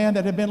because a man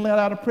that had been let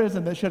out of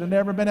prison that should have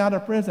never been out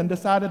of prison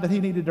decided that he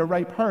needed to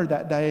rape her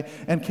that day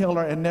and kill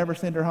her and never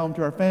send her home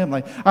to her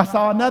family. I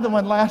saw another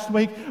one last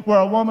week where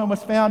a woman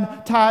was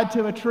found tied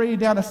to a tree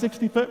down a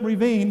 60-foot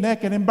ravine,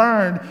 naked and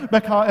burned,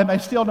 and they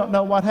still don't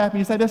know what happened.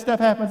 You say, this stuff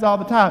happens all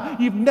the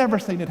time. You've never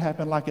seen it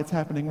happen like it's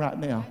happening right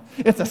now.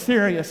 It's a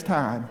serious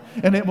time,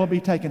 and it will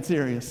be taken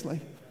seriously.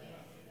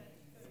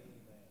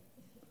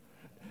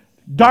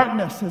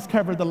 Darkness has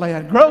covered the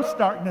land, gross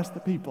darkness the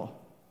people.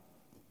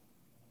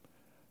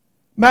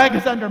 MAG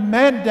is under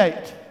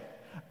mandate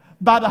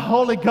by the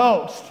Holy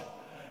Ghost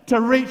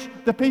to reach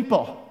the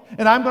people.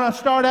 And I'm going to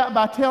start out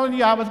by telling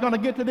you I was going to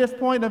get to this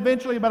point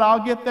eventually, but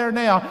I'll get there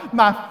now.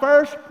 My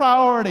first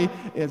priority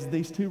is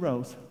these 2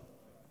 rows.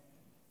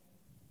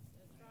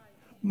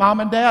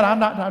 Mom and Dad, I'm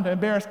not trying to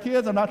embarrass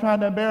kids. I'm not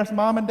trying to embarrass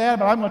Mom and Dad,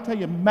 but I'm going to tell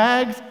you,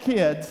 MAG's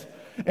kids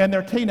and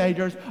their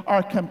teenagers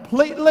are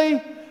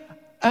completely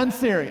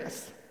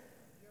unserious.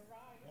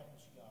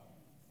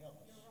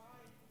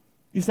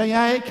 You say,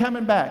 I ain't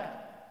coming back.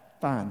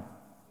 Fine.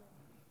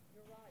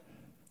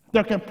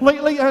 They're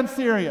completely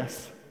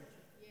unserious.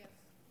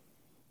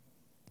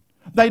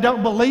 They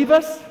don't believe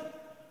us.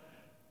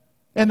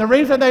 And the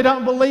reason they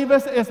don't believe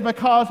us is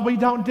because we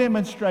don't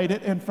demonstrate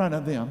it in front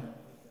of them.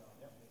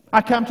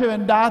 I come to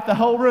indict the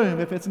whole room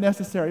if it's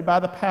necessary by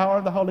the power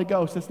of the Holy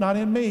Ghost. It's not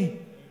in me.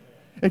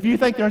 If you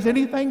think there's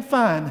anything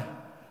fun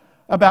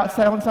about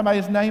telling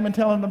somebody's name and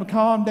telling them to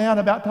calm down,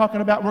 about talking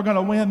about we're going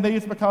to win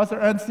these because they're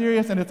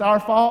unserious and it's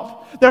our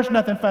fault, there's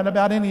nothing fun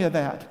about any of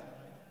that.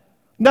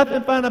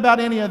 Nothing fun about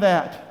any of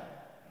that.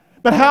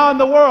 But how in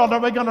the world are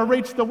we going to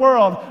reach the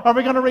world? Are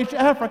we going to reach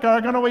Africa? Are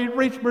we going to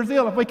reach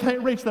Brazil if we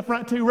can't reach the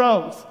front 2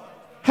 rows?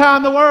 How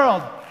in the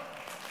world?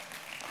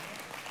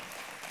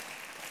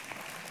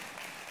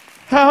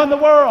 How in the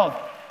world?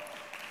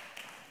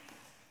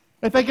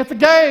 They think it's a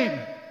game.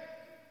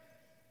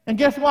 And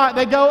guess what?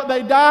 They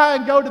die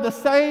and go to the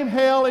same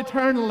hell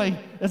eternally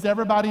as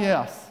everybody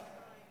else.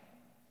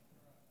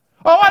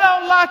 Oh, I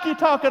don't like you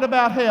talking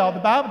about hell. The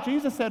Bible,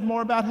 Jesus said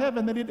more about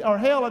heaven or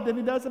hell than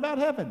he does about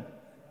heaven.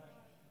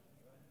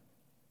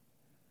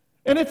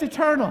 And it's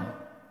eternal.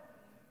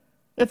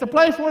 It's a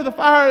place where the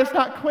fire is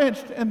not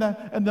quenched and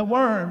the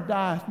worm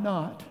dieth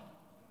not.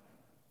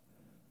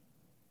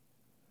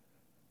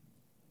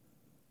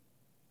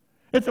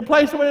 It's a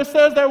place where it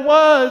says there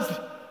was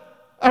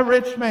a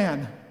rich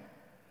man.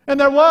 And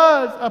there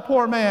was a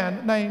poor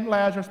man named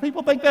Lazarus.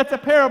 People think that's a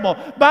parable.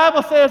 The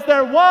Bible says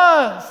there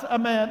was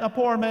a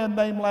poor man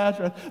named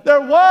Lazarus.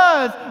 There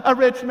was a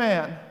rich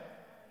man.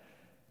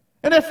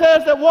 And it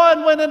says that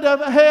one went into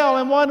hell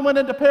and one went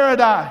into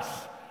paradise.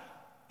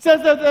 It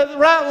says that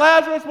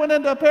Lazarus went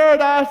into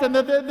paradise and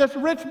this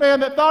rich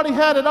man that thought he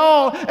had it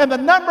all. And the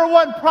number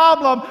one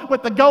problem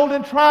with the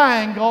golden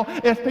triangle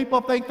is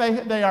people think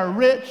they are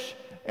rich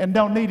and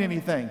don't need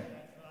anything.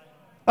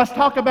 Let's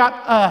talk about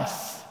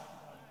us.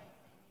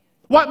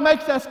 What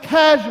makes us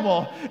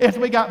casual is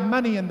we got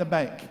money in the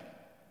bank.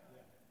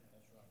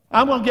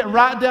 I'm going to get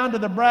right down to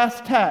the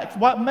brass tacks.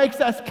 What makes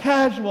us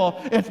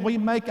casual is we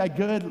make a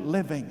good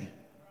living.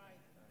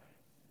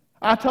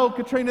 I told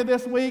Katrina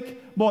this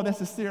week, boy,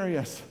 this is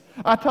serious.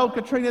 I told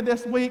Katrina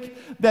this week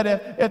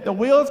that if the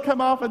wheels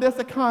come off of this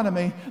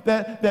economy,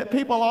 that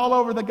people all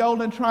over the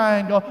Golden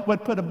Triangle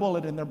would put a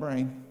bullet in their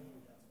brain.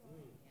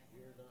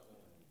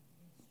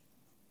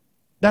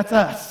 That's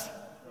us.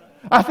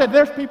 I said,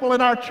 there's people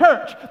in our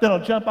church that'll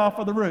jump off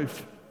of the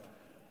roof.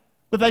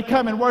 But they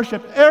come and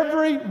worship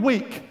every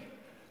week.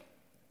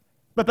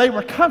 But they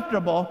were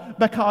comfortable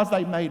because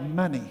they made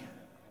money.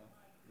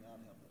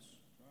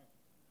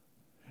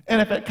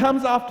 And if it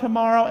comes off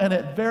tomorrow, and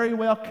it very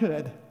well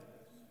could,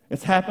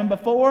 it's happened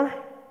before,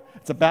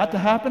 it's about to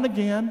happen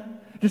again,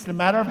 just a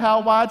matter of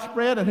how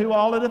widespread and who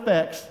all it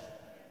affects.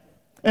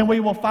 And we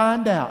will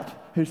find out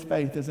whose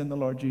faith is in the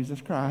Lord Jesus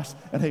Christ,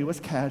 and who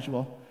was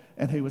casual,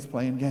 and who was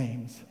playing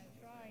games.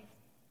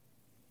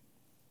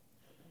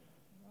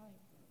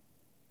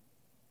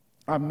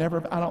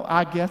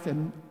 I guess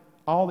in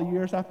all the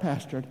years I've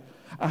pastored,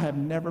 I have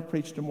never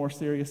preached a more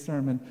serious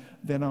sermon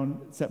than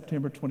on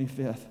September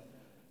 25th,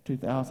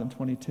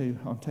 2022,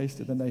 on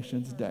Taste of the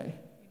Nations Day.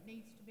 It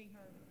needs to be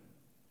heard.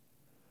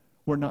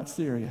 We're not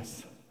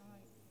serious.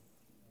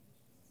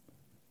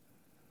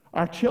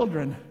 Our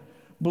children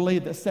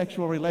believe that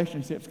sexual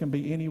relationships can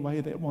be any way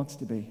that it wants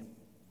to be.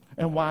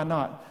 And why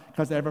not?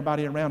 Because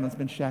everybody around us has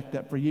been shacked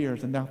up for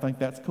years and now think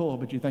that's cool,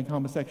 but you think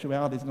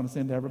homosexuality is going to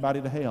send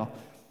everybody to hell.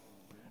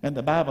 And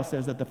the Bible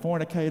says that the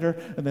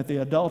fornicator and that the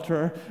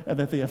adulterer and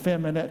that the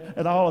effeminate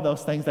and all of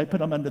those things, they put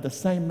them under the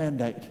same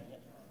mandate.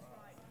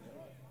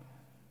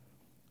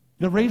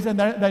 The reason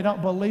they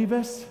don't believe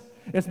us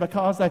is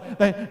because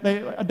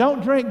they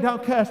don't drink,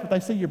 don't cuss, but they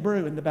see your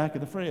brew in the back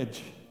of the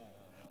fridge.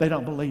 They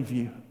don't believe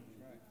you.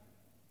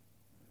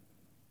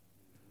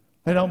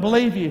 They don't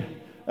believe you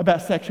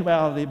about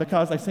sexuality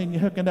because they've seen you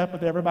hooking up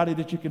with everybody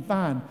that you can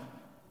find.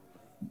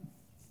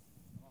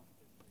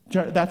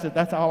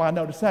 That's all I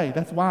know to say.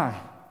 That's why.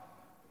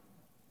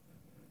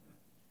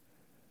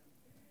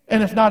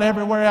 And it's not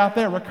everywhere out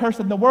there. We're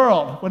cursing the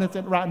world when it's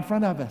right in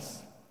front of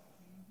us.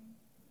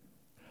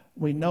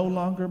 We no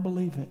longer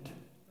believe it.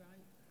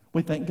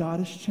 We think God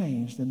has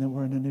changed and that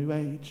we're in a new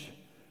age.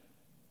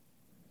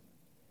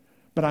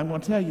 But I'm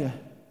going to tell you,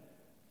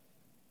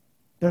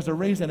 there's a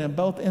reason in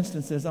both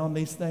instances on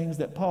these things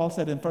that Paul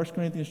said in 1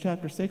 Corinthians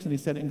chapter 6 and he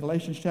said in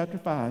Galatians chapter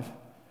 5.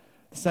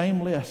 The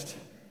same list.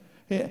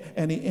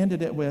 And he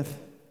ended it with,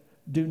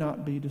 do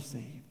not be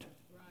deceived.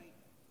 Right.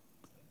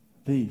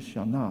 These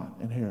shall not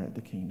inherit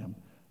the kingdom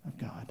of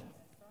God.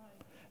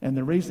 Right. And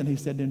the reason he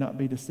said do not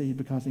be deceived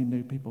because he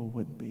knew people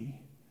would be.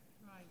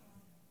 Right.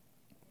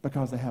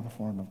 Because they have a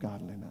form of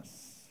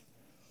godliness.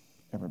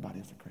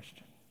 Everybody's a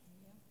Christian.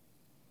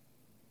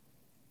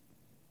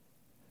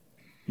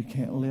 You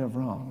can't live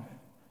wrong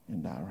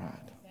and die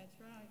right.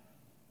 That's right.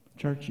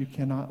 Church, you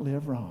cannot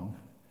live wrong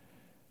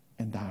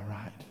and die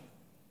right.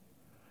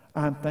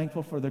 I'm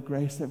thankful for the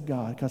grace of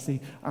God because, see,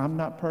 I'm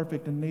not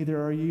perfect and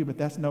neither are you, but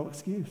that's no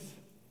excuse.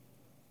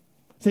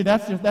 See,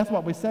 that's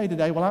what we say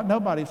today. Well,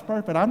 nobody's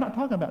perfect. I'm not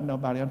talking about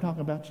nobody. I'm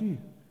talking about you.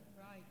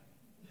 Right.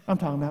 I'm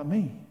talking about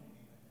me.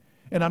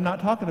 And I'm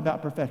not talking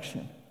about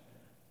perfection.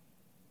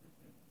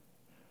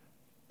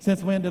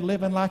 Since when did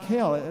living like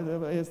hell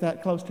is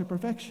that close to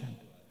perfection?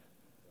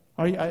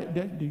 Do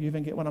you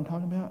even get what I'm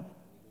talking about?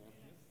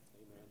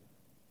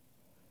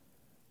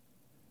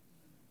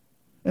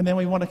 And then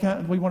we want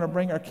to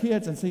bring our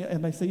kids and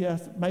they see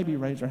us, maybe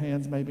raise their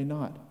hands, maybe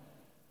not.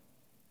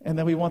 And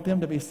then we want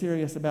them to be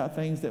serious about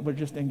things that were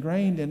just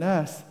ingrained in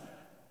us.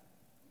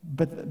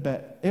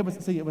 But it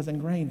was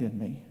ingrained in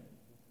me.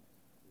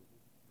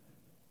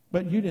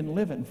 But you didn't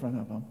live it in front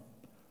of them.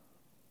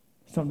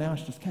 So now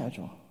it's just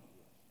casual.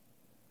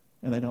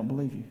 And they don't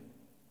believe you.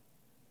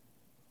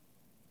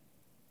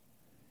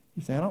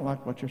 You say, I don't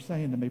like what you're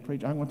saying to me,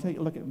 preacher. I'm going to tell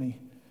you, look at me.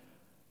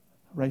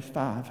 Race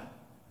 5.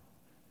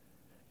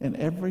 And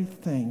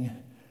everything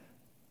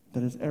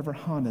that has ever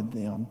haunted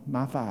them,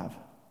 my 5,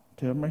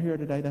 2 of them are here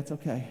today, that's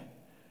okay,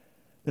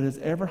 that has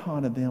ever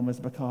haunted them was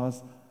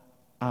because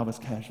I was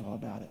casual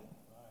about it.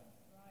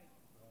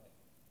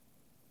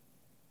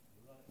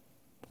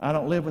 I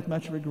don't live with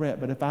much regret,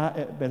 but if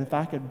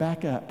I could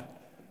back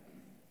up,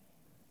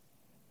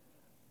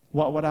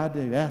 what would I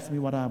do? Ask me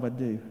what I would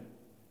do.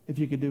 If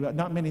you could do it,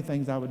 not many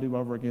things I would do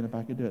over again if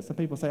I could do it. Some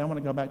people say, I want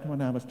to go back to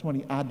when I was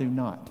 20. I do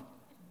not.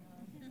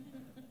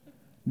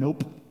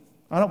 Nope.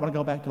 I don't want to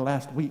go back to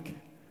last week,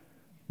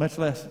 much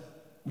less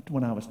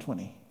when I was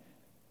 20.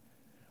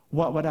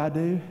 What would I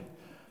do?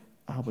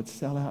 I would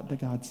sell out to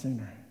God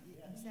sooner.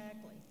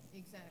 Exactly.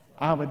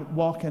 I would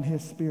walk in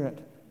His Spirit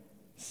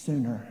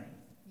sooner.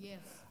 Yes.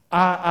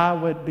 I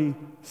would be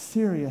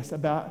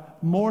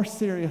more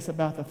serious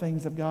about the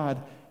things of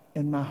God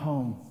in my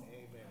home.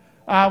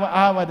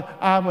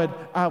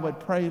 I would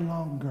pray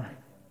longer.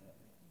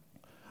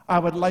 I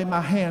would lay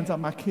my hands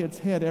on my kids'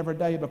 head every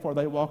day before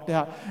they walked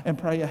out and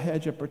pray a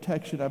hedge of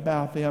protection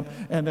about them,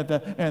 and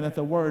that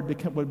the word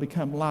would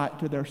become light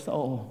to their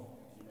soul.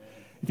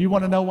 If you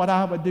want to know what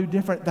I would do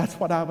different, that's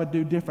what I would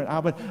do different.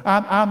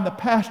 I'm the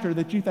pastor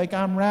that you think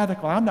I'm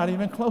radical. I'm not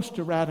even close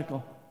to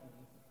radical.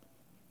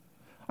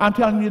 I'm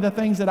telling you the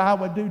things that I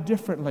would do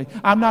differently.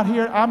 I'm not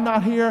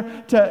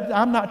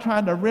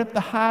trying to rip the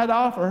hide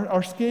off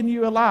or skin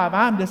you alive.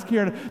 I'm just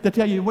here to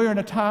tell you we're in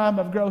a time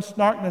of gross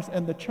darkness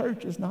and the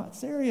church is not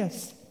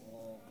serious.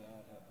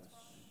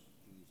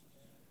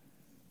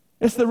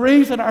 It's the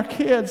reason our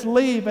kids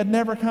leave and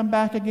never come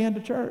back again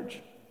to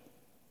church.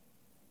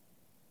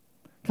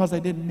 Because they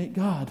didn't meet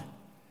God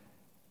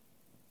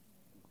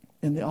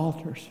in the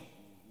altars,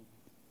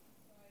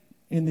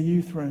 in the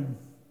youth room,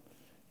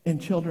 in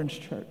children's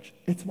church.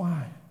 It's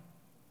why.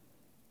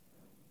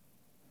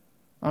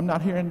 I'm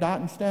not here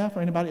indicting staff or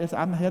anybody else.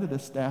 I'm the head of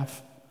this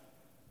staff.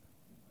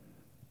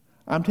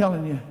 I'm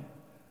telling you,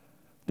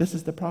 this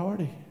is the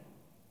priority.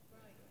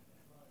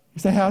 You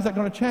say, how's that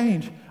going to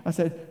change? I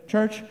said,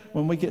 church,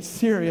 when we get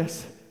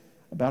serious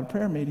about a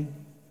prayer meeting,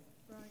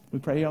 we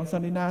pray on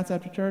Sunday nights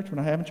after church. We're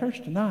not having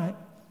church tonight.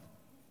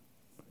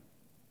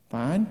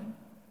 Fine.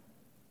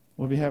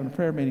 We'll be having a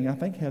prayer meeting. I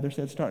think Heather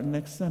said starting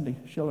next Sunday.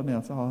 She'll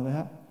announce all of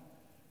that.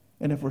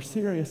 And if we're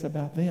serious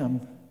about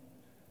them,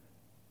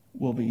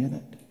 we'll be in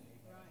it.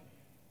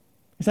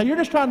 You say, you're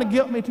just trying to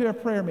guilt me to a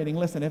prayer meeting.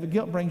 Listen, if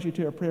guilt brings you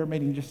to a prayer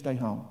meeting, just stay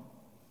home.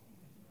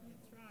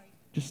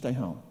 Just stay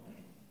home.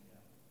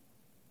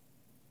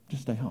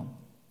 Just stay home.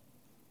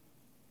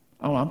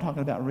 Oh, I'm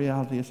talking about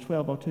reality. It's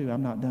 12:02.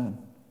 I'm not done.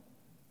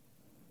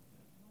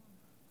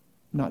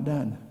 Not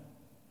done.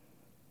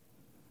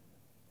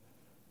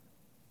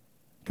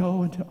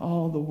 Go into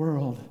all the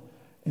world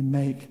and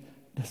make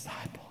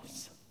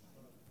disciples.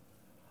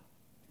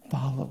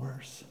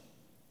 Followers.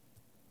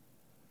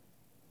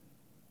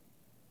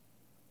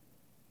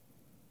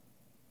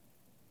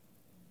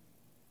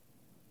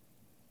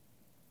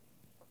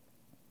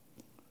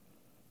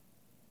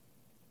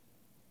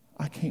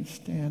 I can't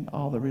stand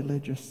all the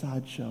religious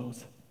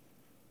sideshows.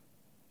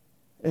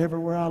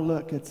 Everywhere I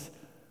look, it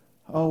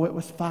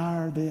was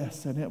fire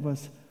this and it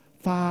was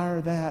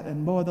fire that.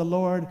 And boy, the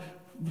Lord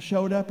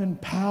showed up in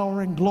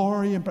power and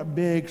glory and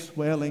big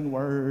swelling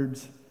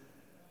words.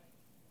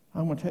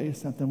 I'm going to tell you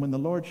something. When the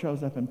Lord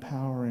shows up in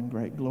power and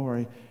great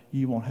glory,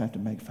 you won't have to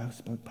make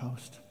Facebook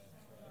posts.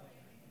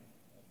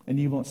 And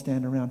you won't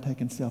stand around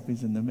taking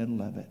selfies in the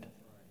middle of it.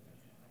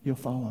 You'll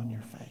fall on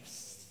your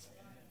face.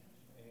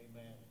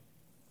 Amen.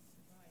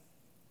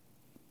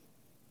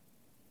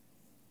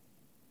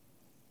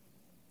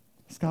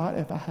 Scott,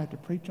 if I had to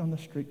preach on the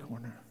street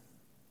corner,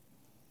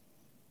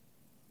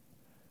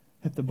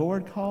 if the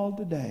board called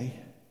today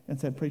and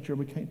said, preacher,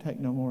 we can't take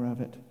no more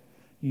of it,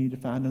 you need to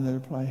find another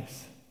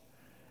place.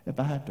 If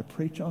I have to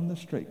preach on the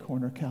street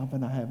corner,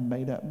 Calvin, I have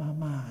made up my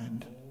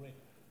mind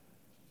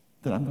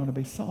that I'm going to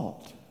be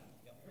salt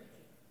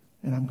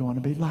and I'm going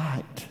to be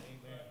light.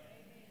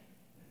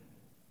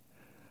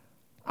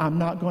 I'm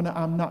not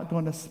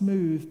going to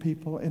smooth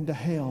people into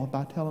hell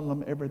by telling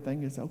them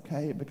everything is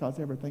okay, because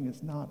everything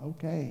is not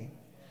okay.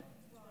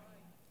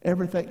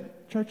 Everything,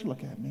 church,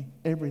 look at me.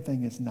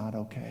 Everything is not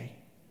okay.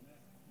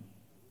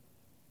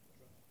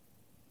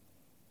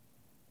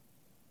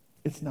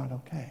 It's not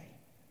okay.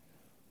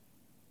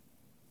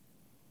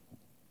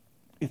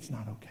 It's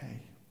not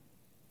okay.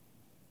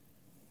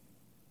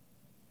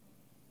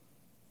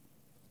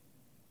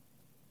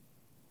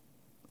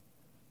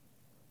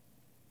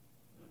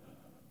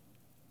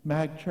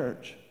 Mag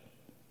Church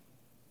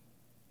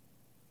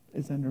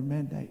is under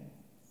mandate.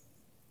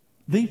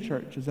 The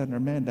church is under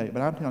mandate,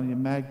 but I'm telling you,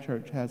 Mag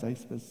Church has a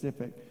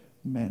specific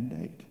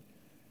mandate.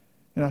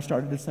 And I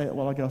started to say it a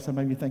while ago, so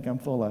maybe you think I'm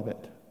full of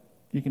it.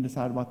 You can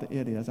decide what the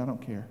it is. I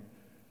don't care.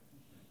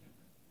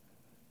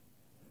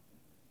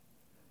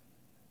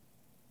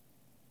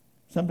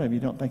 Some of you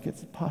don't think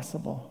it's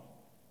possible.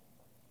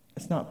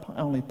 It's not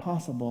only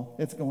possible,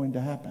 it's going to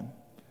happen.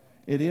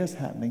 It is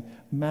happening.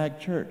 Mag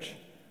Church,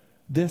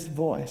 this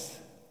voice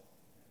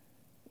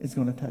is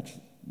going to touch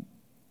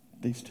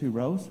these 2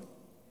 rows,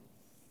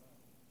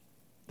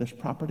 this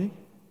property,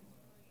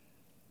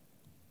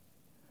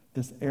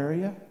 this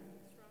area,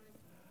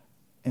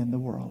 and the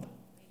world.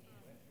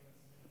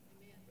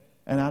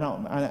 And I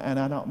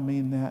don't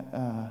mean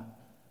that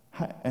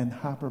in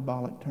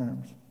hyperbolic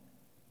terms.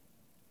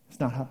 It's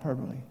not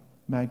hyperbole.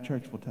 Mag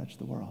Church will touch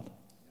the world.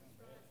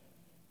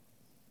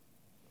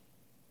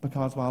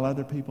 Because while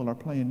other people are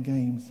playing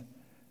games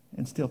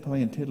and still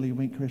playing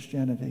tiddlywink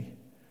Christianity,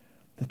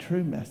 the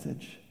true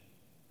message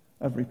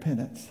of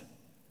repentance,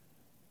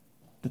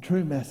 the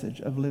true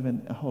message of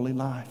living a holy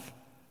life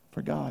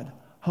for God.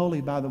 Holy,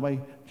 by the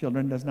way,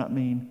 children, does not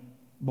mean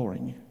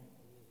boring.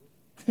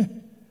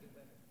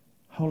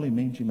 Holy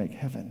means you make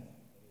heaven.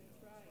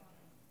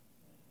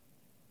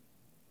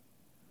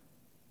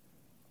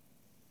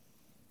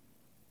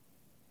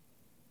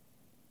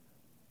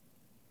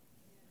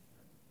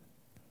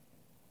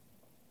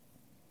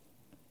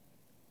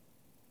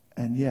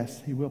 And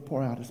yes, he will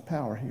pour out his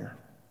power here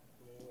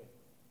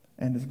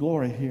and his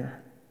glory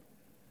here.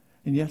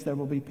 And yes, there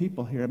will be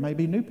people here. It may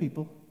be new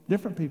people,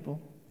 different people,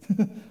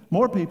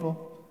 more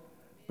people,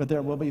 but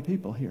there will be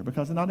people here,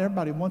 because not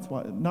everybody wants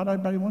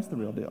the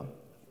real deal.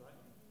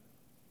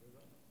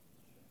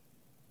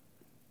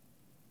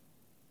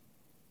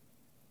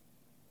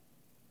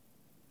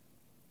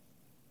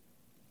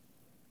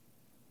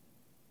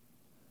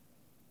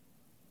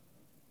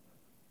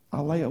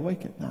 I lay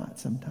awake at night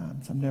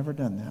sometimes. I've never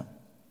done that.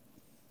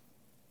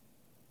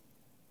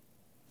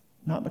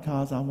 Not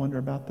because I wonder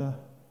about the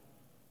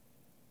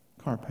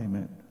car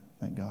payment,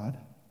 thank God.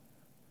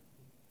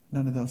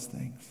 None of those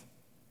things.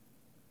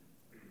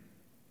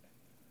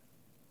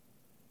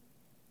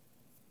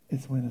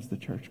 It's when is the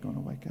church going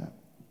to wake up?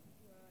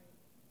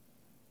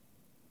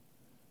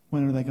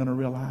 When are they going to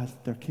realize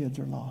that their kids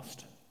are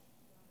lost?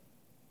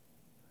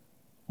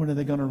 When are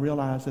they going to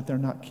realize that they're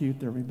not cute,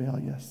 they're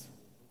rebellious?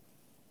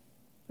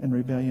 And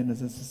rebellion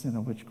is a sin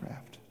of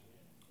witchcraft.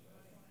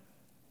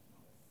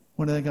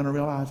 When are they going to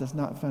realize it's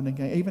not fun and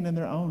game, even in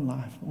their own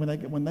life,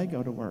 when they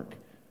go to work?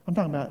 I'm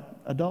talking about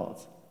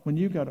adults. When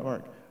you go to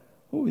work,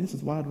 ooh, this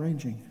is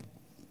wide-ranging.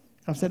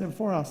 I've said it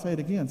before, I'll say it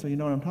again, so you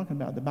know what I'm talking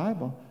about. The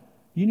Bible,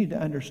 you need to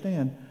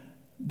understand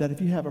that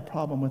if you have a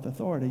problem with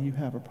authority, you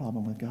have a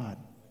problem with God.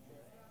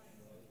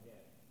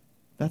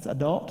 That's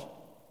adult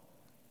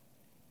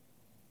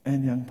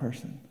and young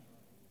person.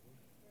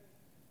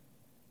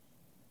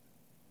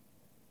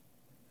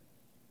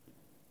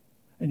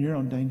 And you're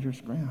on dangerous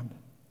ground.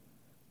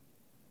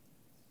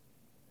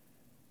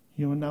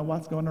 You don't know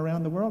what's going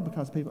around the world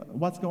because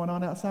what's going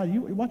on outside.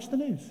 You watch the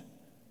news.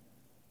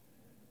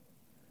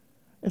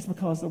 It's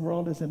because the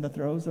world is in the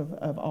throes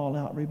of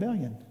all-out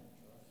rebellion.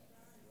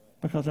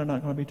 Because they're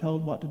not going to be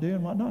told what to do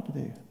and what not to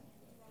do.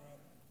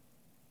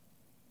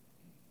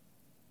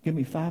 Give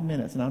me 5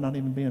 minutes, and I'm not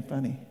even being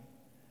funny.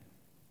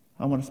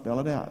 I want to spell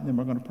it out. Then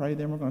we're going to pray.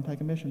 Then we're going to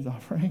take a missions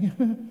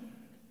offering.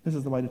 This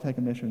is the way to take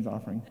a missions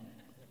offering.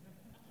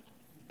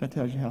 That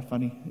tells you how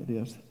funny it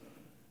is.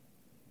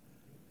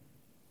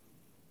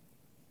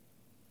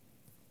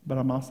 But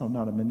I'm also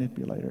not a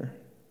manipulator.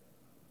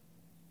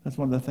 That's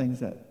one of the things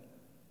that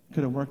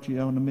could have worked you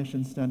on a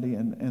mission Sunday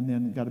and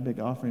then got a big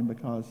offering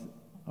because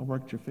I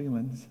worked your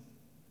feelings.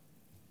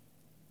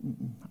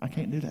 I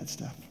can't do that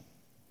stuff.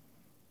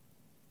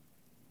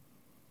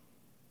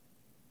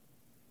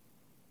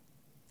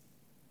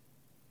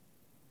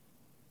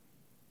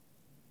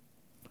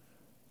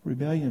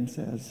 Rebellion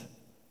says,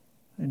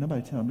 ain't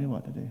nobody telling me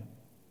what to do.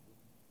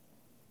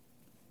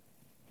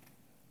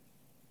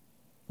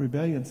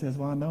 Rebellion says,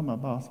 well, I know my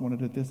boss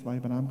wanted it this way,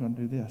 but I'm going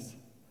to do this.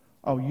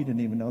 Oh, you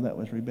didn't even know that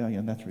was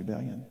rebellion. That's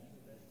rebellion.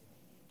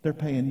 They're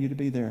paying you to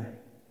be there.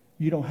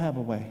 You don't have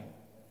a way.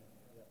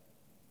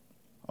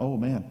 Oh,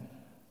 man.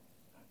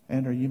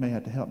 Andrew, you may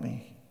have to help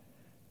me.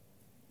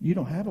 You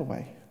don't have a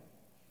way.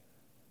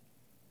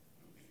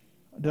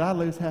 Did I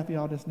lose half of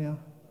y'all just now?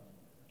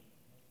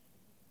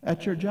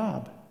 At your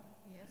job.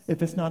 Yes.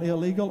 If it's not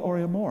illegal or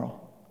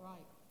immoral. Right.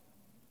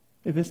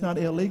 If it's not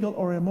illegal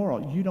or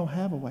immoral, you don't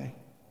have a way.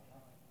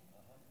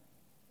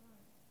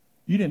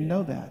 You didn't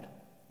know that.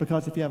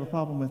 Because if you have a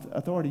problem with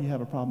authority, you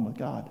have a problem with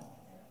God.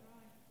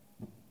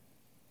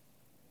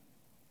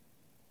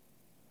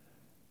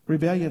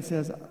 Rebellion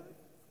says,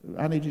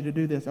 I need you to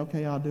do this.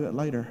 Okay, I'll do it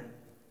later.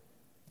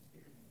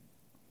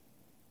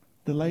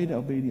 Delayed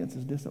obedience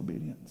is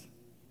disobedience.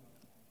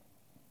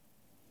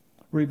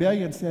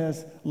 Rebellion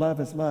says, love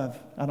is love.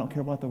 I don't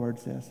care what the word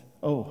says.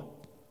 Oh.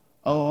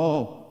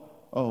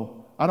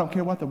 I don't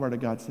care what the word of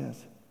God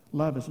says.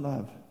 Love is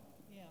love.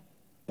 Yeah.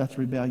 That's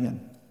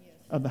rebellion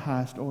of the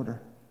highest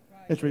order.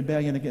 Right. It's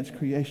rebellion against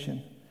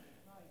creation.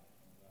 Right.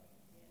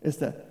 It's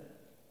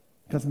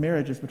because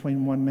marriage is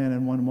between one man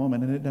and one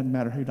woman, and it doesn't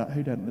matter who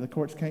doesn't. The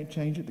courts can't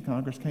change it. The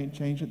Congress can't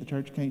change it. The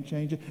church can't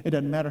change it. It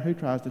doesn't matter who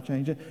tries to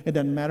change it. It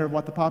doesn't matter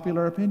what the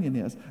popular opinion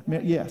is.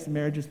 Yes,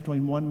 marriage is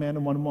between one man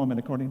and one woman,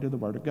 according to the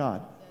Word of God.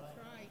 That's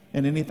right.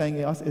 And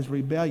anything else is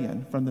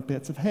rebellion from the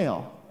pits of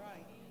hell.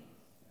 Right.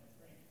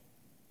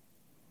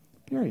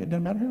 Period.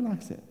 Doesn't matter who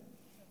likes it.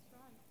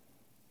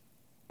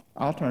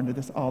 I'll turn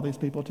to all these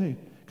people too,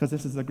 because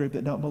this is a group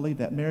that don't believe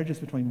that. Marriage is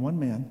between one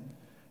man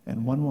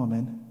and one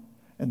woman.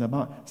 And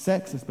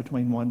sex is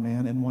between one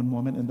man and one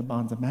woman in the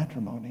bonds of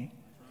matrimony.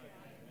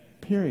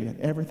 Period.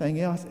 Everything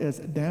else is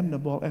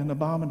damnable and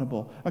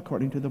abominable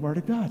according to the Word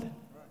of God.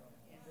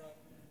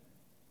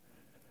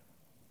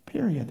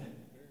 Period.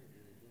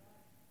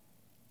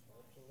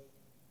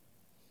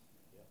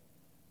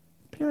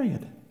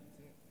 Period.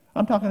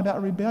 I'm talking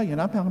about rebellion.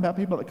 I'm talking about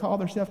people that call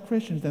themselves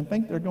Christians and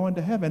think they're going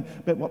to heaven,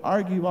 but will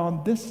argue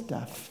on this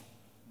stuff.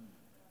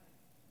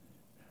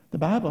 The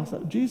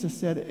Bible, Jesus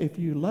said, if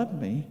you love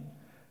me,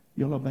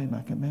 you'll obey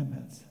my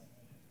commandments.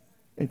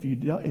 If you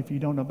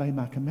don't obey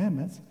my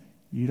commandments,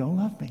 you don't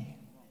love me.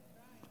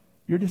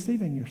 You're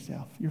deceiving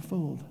yourself. You're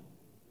fooled.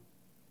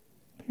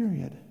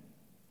 Period.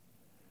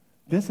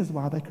 This is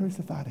why they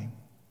crucified him.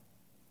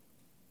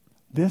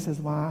 This is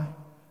why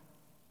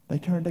they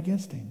turned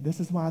against him. This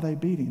is why they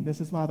beat him. This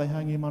is why they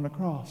hung him on a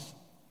cross.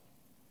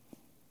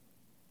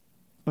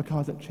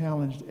 Because it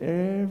challenged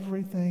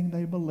everything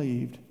they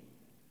believed,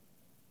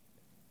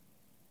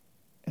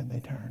 and they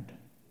turned.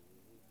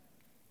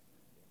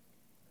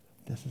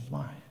 This is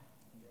why.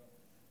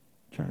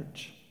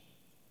 Church,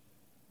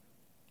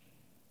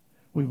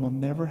 we will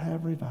never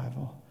have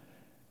revival,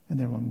 and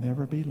there will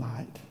never be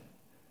light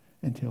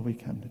until we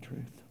come to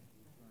truth.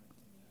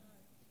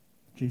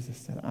 Jesus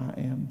said, I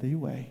am the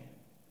way,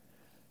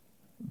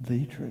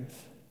 the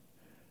truth,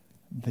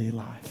 the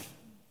life.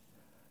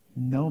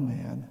 No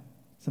man,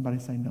 somebody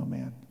say no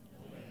man,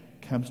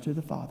 comes to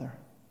the Father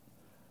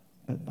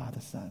but by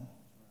the Son.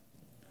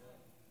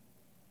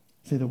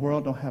 See, the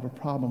world don't have a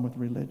problem with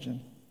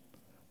religion.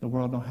 The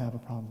world don't have a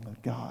problem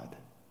with God.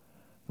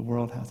 The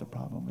world has a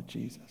problem with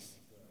Jesus.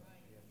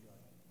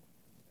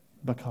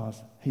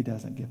 Because he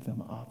doesn't give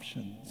them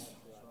options.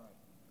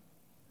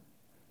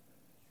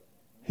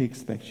 He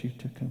expects you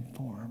to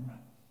conform.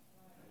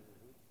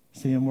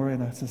 See, and we're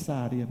in a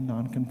society of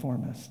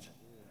nonconformists.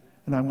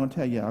 And I'm going to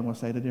tell you, I'm going to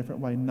say it a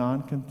different way.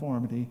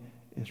 Nonconformity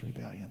is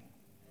rebellion.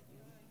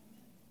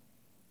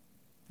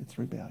 It's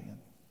rebellion.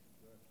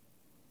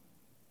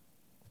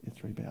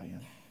 It's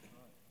rebellion.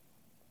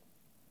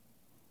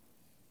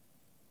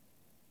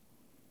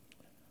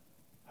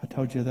 I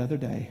told you the other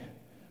day,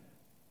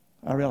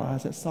 I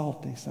realize it's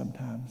salty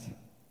sometimes.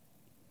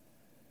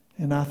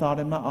 And I thought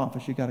in my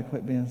office, you got to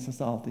quit being so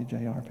salty,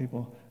 JR.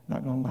 People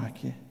not going to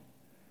like you.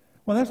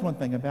 Well, that's one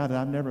thing about it.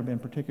 I've never been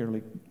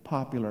particularly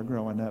popular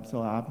growing up,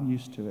 so I'm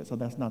used to it. So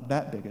that's not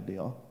that big a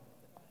deal.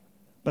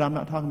 But I'm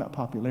not talking about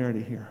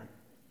popularity here.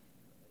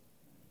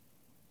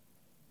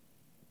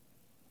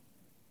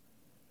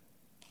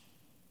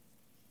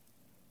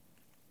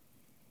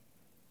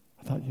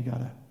 I thought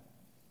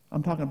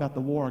I'm talking about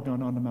the war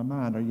going on in my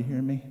mind. Are you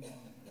hearing me?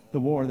 The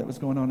war that was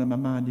going on in my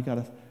mind.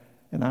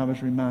 And I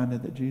was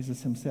reminded that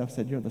Jesus himself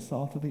said, you're the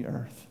salt of the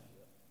earth.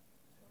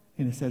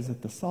 And he says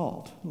that the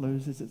salt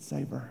loses its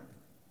savor.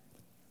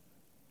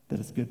 That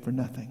it's good for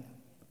nothing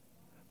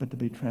but to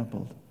be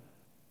trampled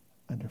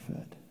underfoot.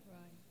 Right.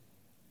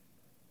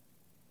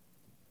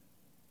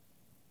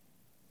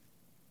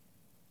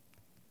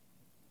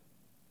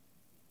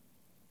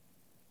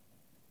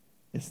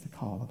 It's the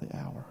call of the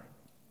hour.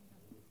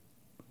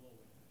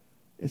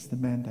 It's the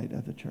mandate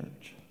of the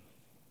church.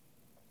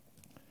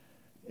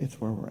 It's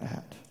where we're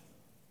at.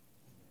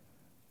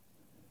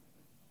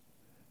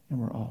 And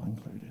we're all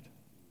included.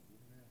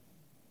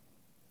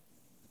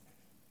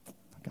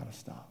 I got to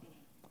stop.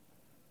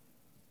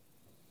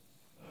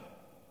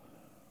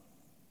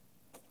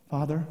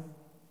 Father,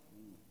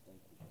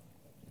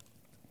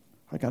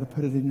 I got to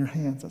put it in your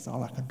hands. That's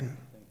all I can do.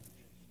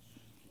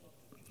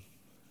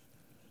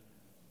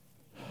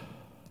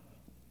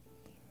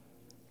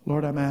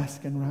 Lord, I'm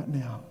asking right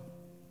now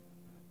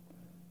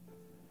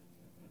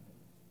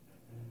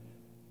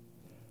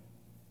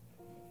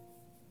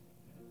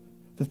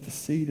that the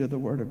seed of the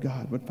Word of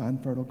God would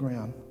find fertile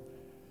ground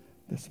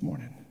this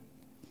morning.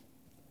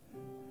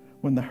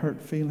 When the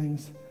hurt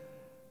feelings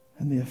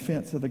and the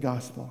offense of the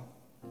gospel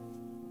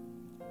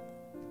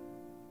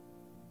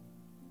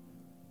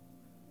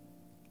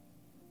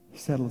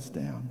settles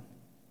down,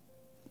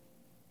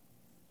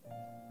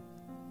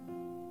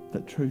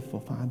 that truth will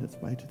find its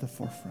way to the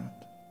forefront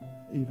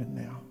even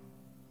now.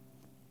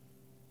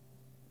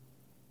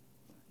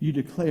 You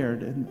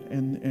declared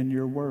in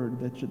your word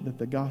that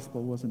the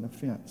gospel was an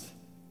offense.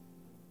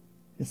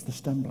 It's the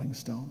stumbling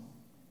stone.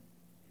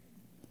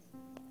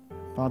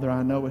 Father,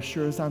 I know as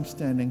sure as I'm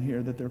standing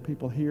here that there are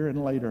people here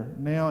and later,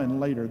 now and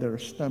later, that are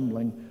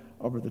stumbling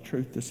over the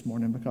truth this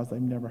morning because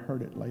they've never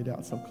heard it laid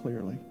out so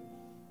clearly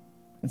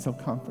and so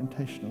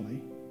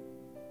confrontationally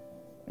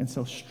and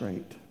so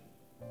straight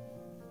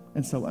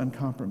and so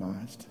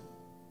uncompromised.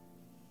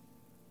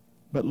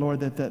 But Lord,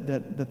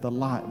 that the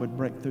light would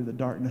break through the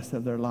darkness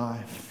of their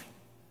life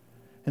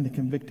and the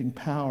convicting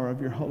power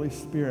of your Holy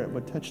Spirit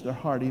would touch their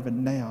heart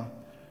even now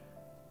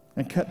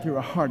and cut through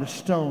a heart of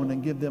stone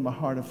and give them a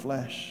heart of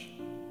flesh.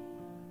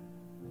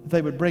 That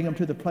they would bring them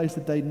to the place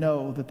that they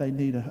know that they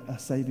need a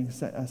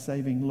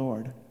saving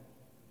Lord,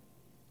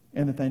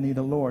 and that they need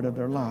a Lord of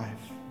their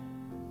life,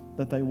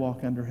 that they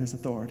walk under his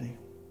authority.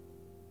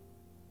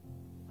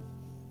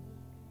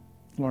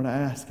 Lord, I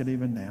ask it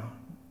even now.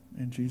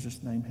 In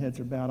Jesus' name. Heads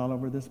are bowed all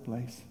over this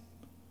place.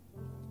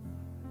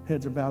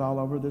 Heads are bowed all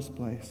over this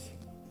place.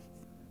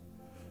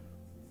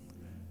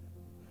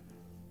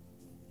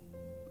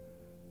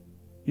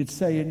 You'd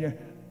say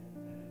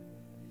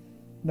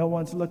no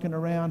one's looking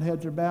around,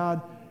 heads are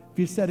bowed. If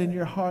you said in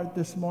your heart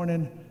this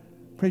morning,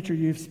 preacher,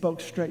 you've spoke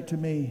straight to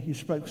me. You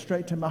spoke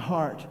straight to my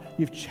heart.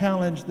 You've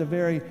challenged the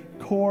very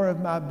core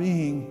of my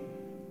being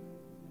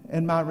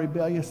and my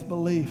rebellious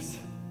beliefs.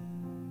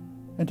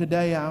 And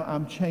today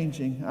I'm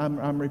changing.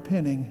 I'm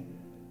repenting.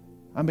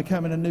 I'm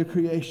becoming a new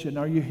creation.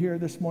 Are you here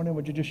this morning?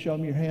 Would you just show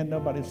me your hand?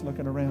 Nobody's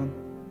looking around.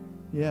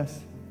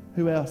 Yes.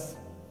 Who else?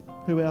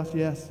 Who else?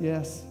 Yes,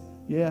 yes,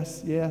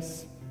 yes,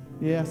 yes,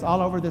 yes.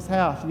 All over this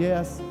house.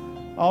 Yes.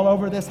 All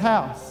over this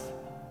house.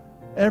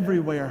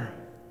 Everywhere.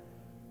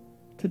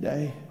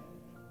 Today.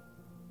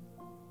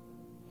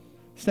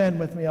 Stand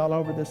with me all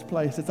over this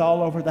place. It's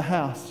all over the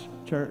house,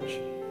 church.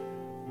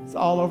 It's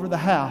all over the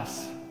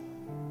house.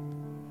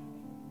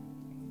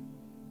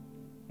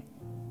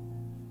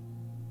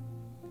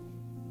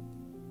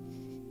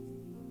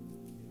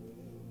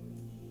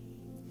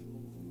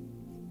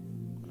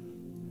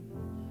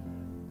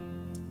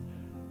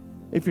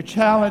 If you're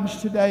challenged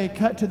today,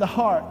 cut to the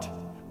heart.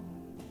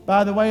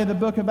 By the way, in the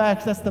book of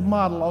Acts, that's the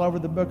model all over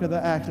the book of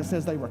the Acts. It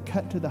says they were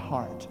cut to the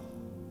heart.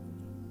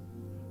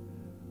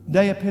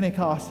 Day of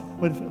Pentecost,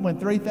 when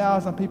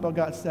 3,000 people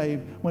got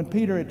saved, when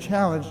Peter had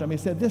challenged them, he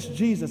said, this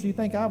Jesus, you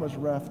think I was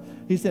rough?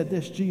 He said,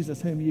 this Jesus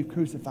whom you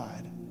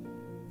crucified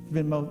has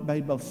been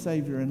made both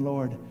Savior and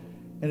Lord.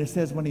 And it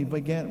says when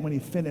he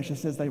finished, it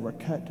says they were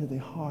cut to the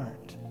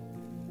heart.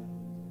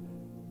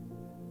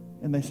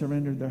 And they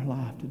surrendered their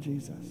life to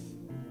Jesus.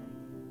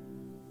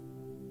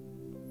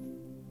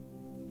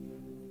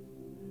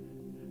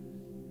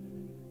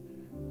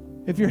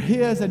 If you're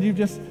his and you've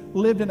just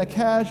lived in a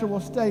casual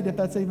state, if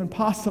that's even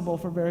possible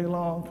for very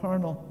long,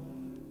 carnal,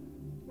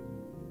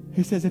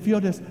 he says,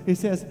 he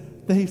says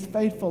that he's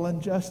faithful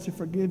and just to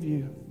forgive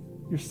you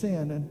your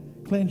sin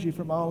and cleanse you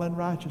from all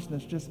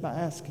unrighteousness just by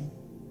asking.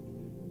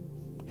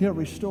 He'll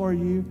restore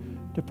you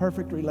to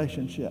perfect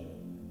relationship.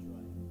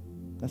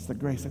 That's the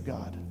grace of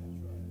God.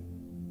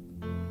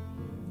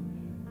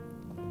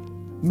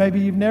 Maybe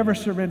you've never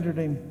surrendered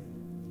him.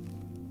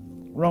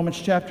 Romans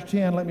chapter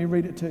 10, let me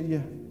read it to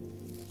you.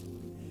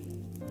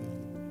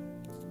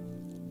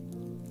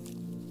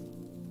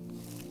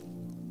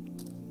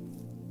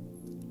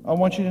 I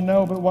want you to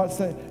know, but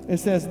it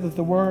says that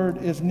the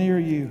word is near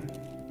you,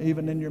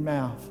 even in your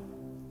mouth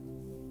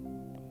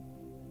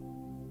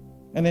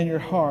and in your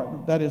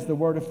heart. That is the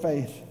word of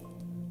faith,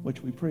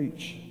 which we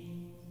preach.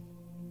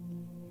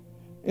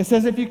 It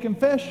says if you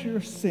confess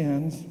your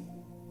sins,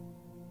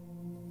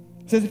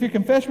 it says if you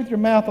confess with your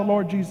mouth the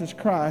Lord Jesus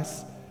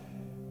Christ,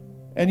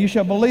 and you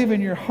shall believe in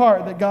your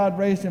heart that God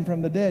raised him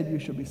from the dead, you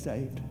shall be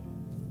saved.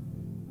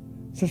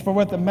 It says, for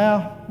with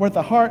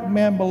the heart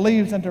man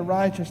believes unto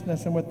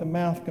righteousness, and with the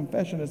mouth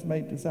confession is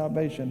made to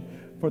salvation.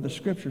 For the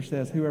scripture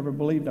says, whoever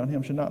believed on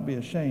him shall not be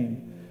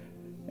ashamed.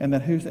 And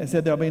that it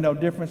said there'll be no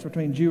difference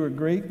between Jew or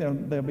Greek.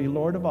 There'll be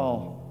Lord of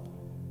all.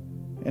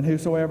 And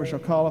whosoever shall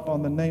call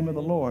upon the name of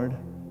the Lord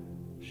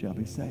shall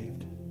be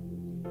saved.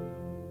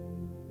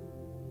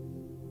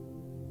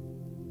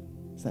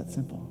 It's that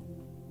simple.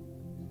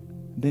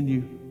 Then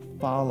you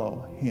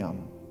follow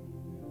him.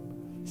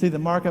 See, the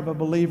mark of a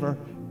believer,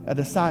 a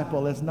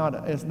disciple, is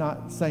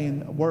not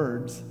saying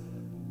words.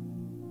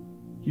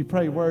 You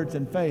pray words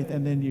in faith,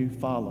 and then you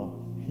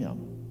follow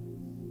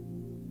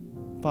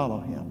him.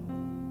 Follow him.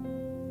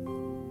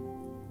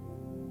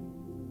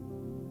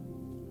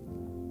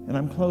 And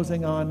I'm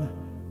closing on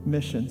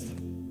missions,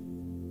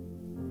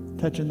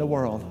 touching the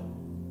world.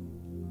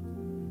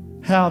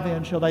 How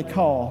then shall they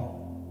call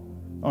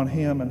on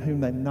him in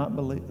whom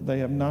they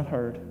have not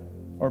heard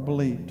or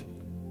believed?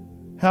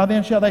 How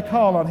then shall they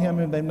call on him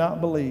whom they've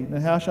not believed?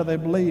 And how shall they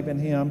believe in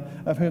him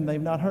of whom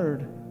they've not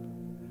heard?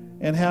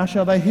 And how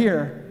shall they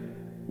hear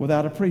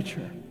without a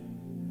preacher?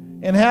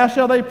 And how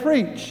shall they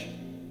preach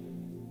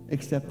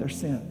except they're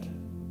sent?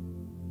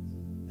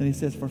 And he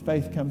says, for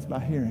faith comes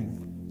by hearing,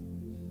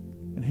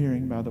 and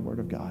hearing by the word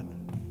of God.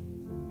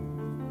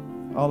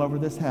 All over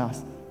this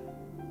house,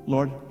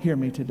 Lord, hear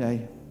me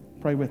today.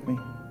 Pray with me.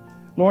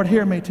 Lord,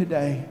 hear me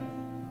today.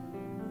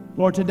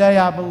 Lord, today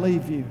I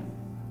believe you.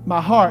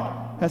 My heart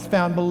has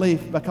found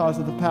belief because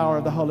of the power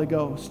of the Holy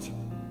Ghost.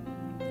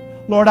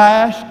 Lord, I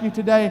ask you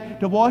today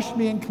to wash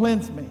me and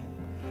cleanse me.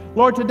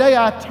 Lord, today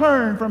I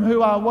turn from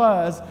who I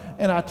was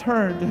and I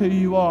turn to who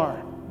you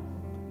are.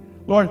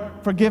 Lord,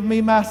 forgive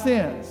me my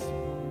sins.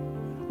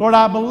 Lord,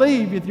 I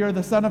believe that you're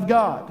the Son of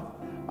God.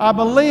 I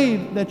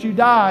believe that you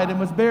died and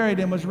was buried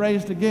and was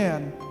raised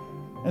again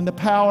in the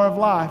power of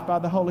life by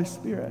the Holy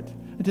Spirit.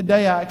 And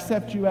today I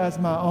accept you as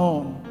my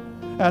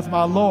own, as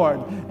my Lord,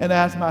 and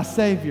as my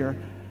Savior.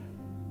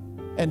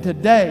 And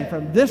today,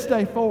 from this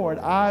day forward,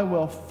 I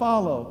will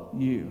follow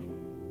you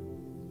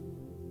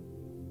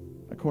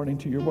according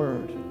to your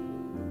word.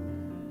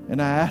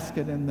 And I ask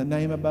it in the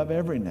name above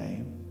every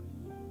name.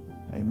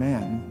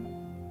 Amen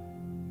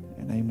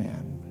and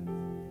amen.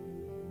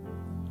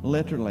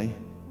 Literally,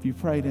 if you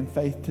prayed in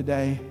faith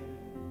today,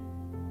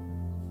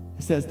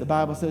 it says, the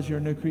Bible says you're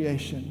a new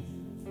creation.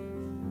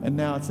 And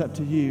now it's up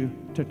to you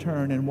to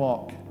turn and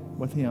walk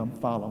with him,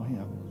 follow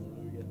him.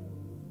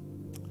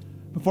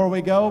 Before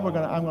we go,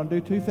 I'm going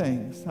to do two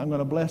things. I'm going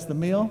to bless the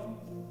meal,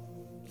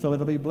 so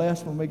it'll be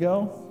blessed when we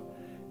go.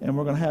 And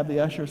we're going to have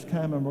the ushers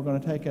come, and we're going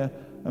to take a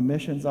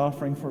missions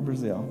offering for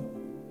Brazil.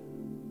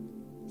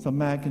 So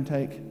Mag can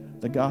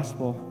take the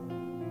gospel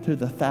to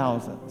the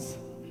thousands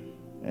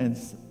in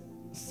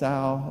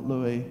São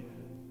Luís,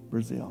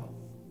 Brazil,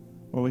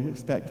 where we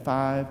expect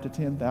 5,000 to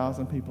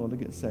 10,000 people to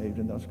get saved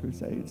in those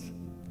crusades.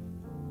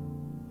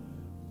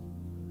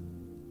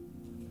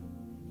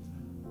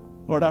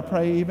 Lord, I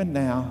pray even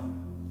now,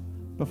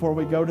 before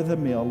we go to the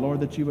meal, Lord,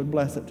 that you would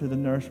bless it to the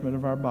nourishment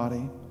of our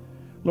body.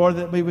 Lord,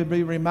 that we would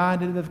be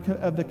reminded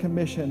of the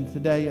commission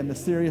today and the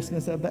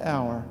seriousness of the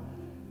hour.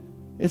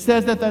 It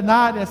says that the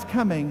night is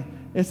coming.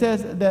 It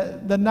says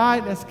that the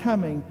night is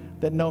coming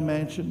that no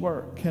man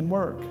can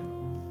work.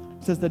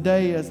 It says the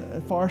day is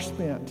far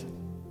spent.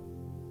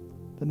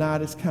 The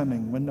night is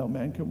coming when no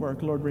man can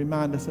work. Lord,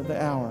 remind us of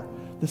the hour,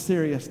 the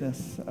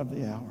seriousness of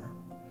the hour.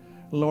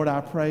 Lord,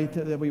 I pray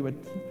that we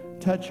would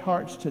touch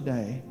hearts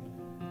today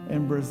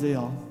in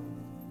Brazil.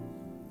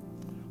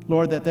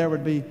 Lord, that there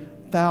would be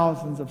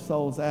thousands of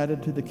souls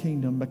added to the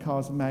kingdom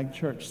because Mag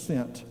Church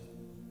sent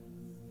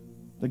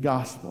the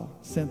gospel,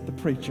 sent the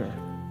preacher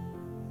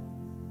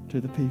to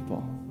the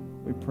people.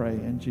 We pray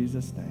in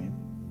Jesus' name.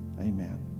 Amen.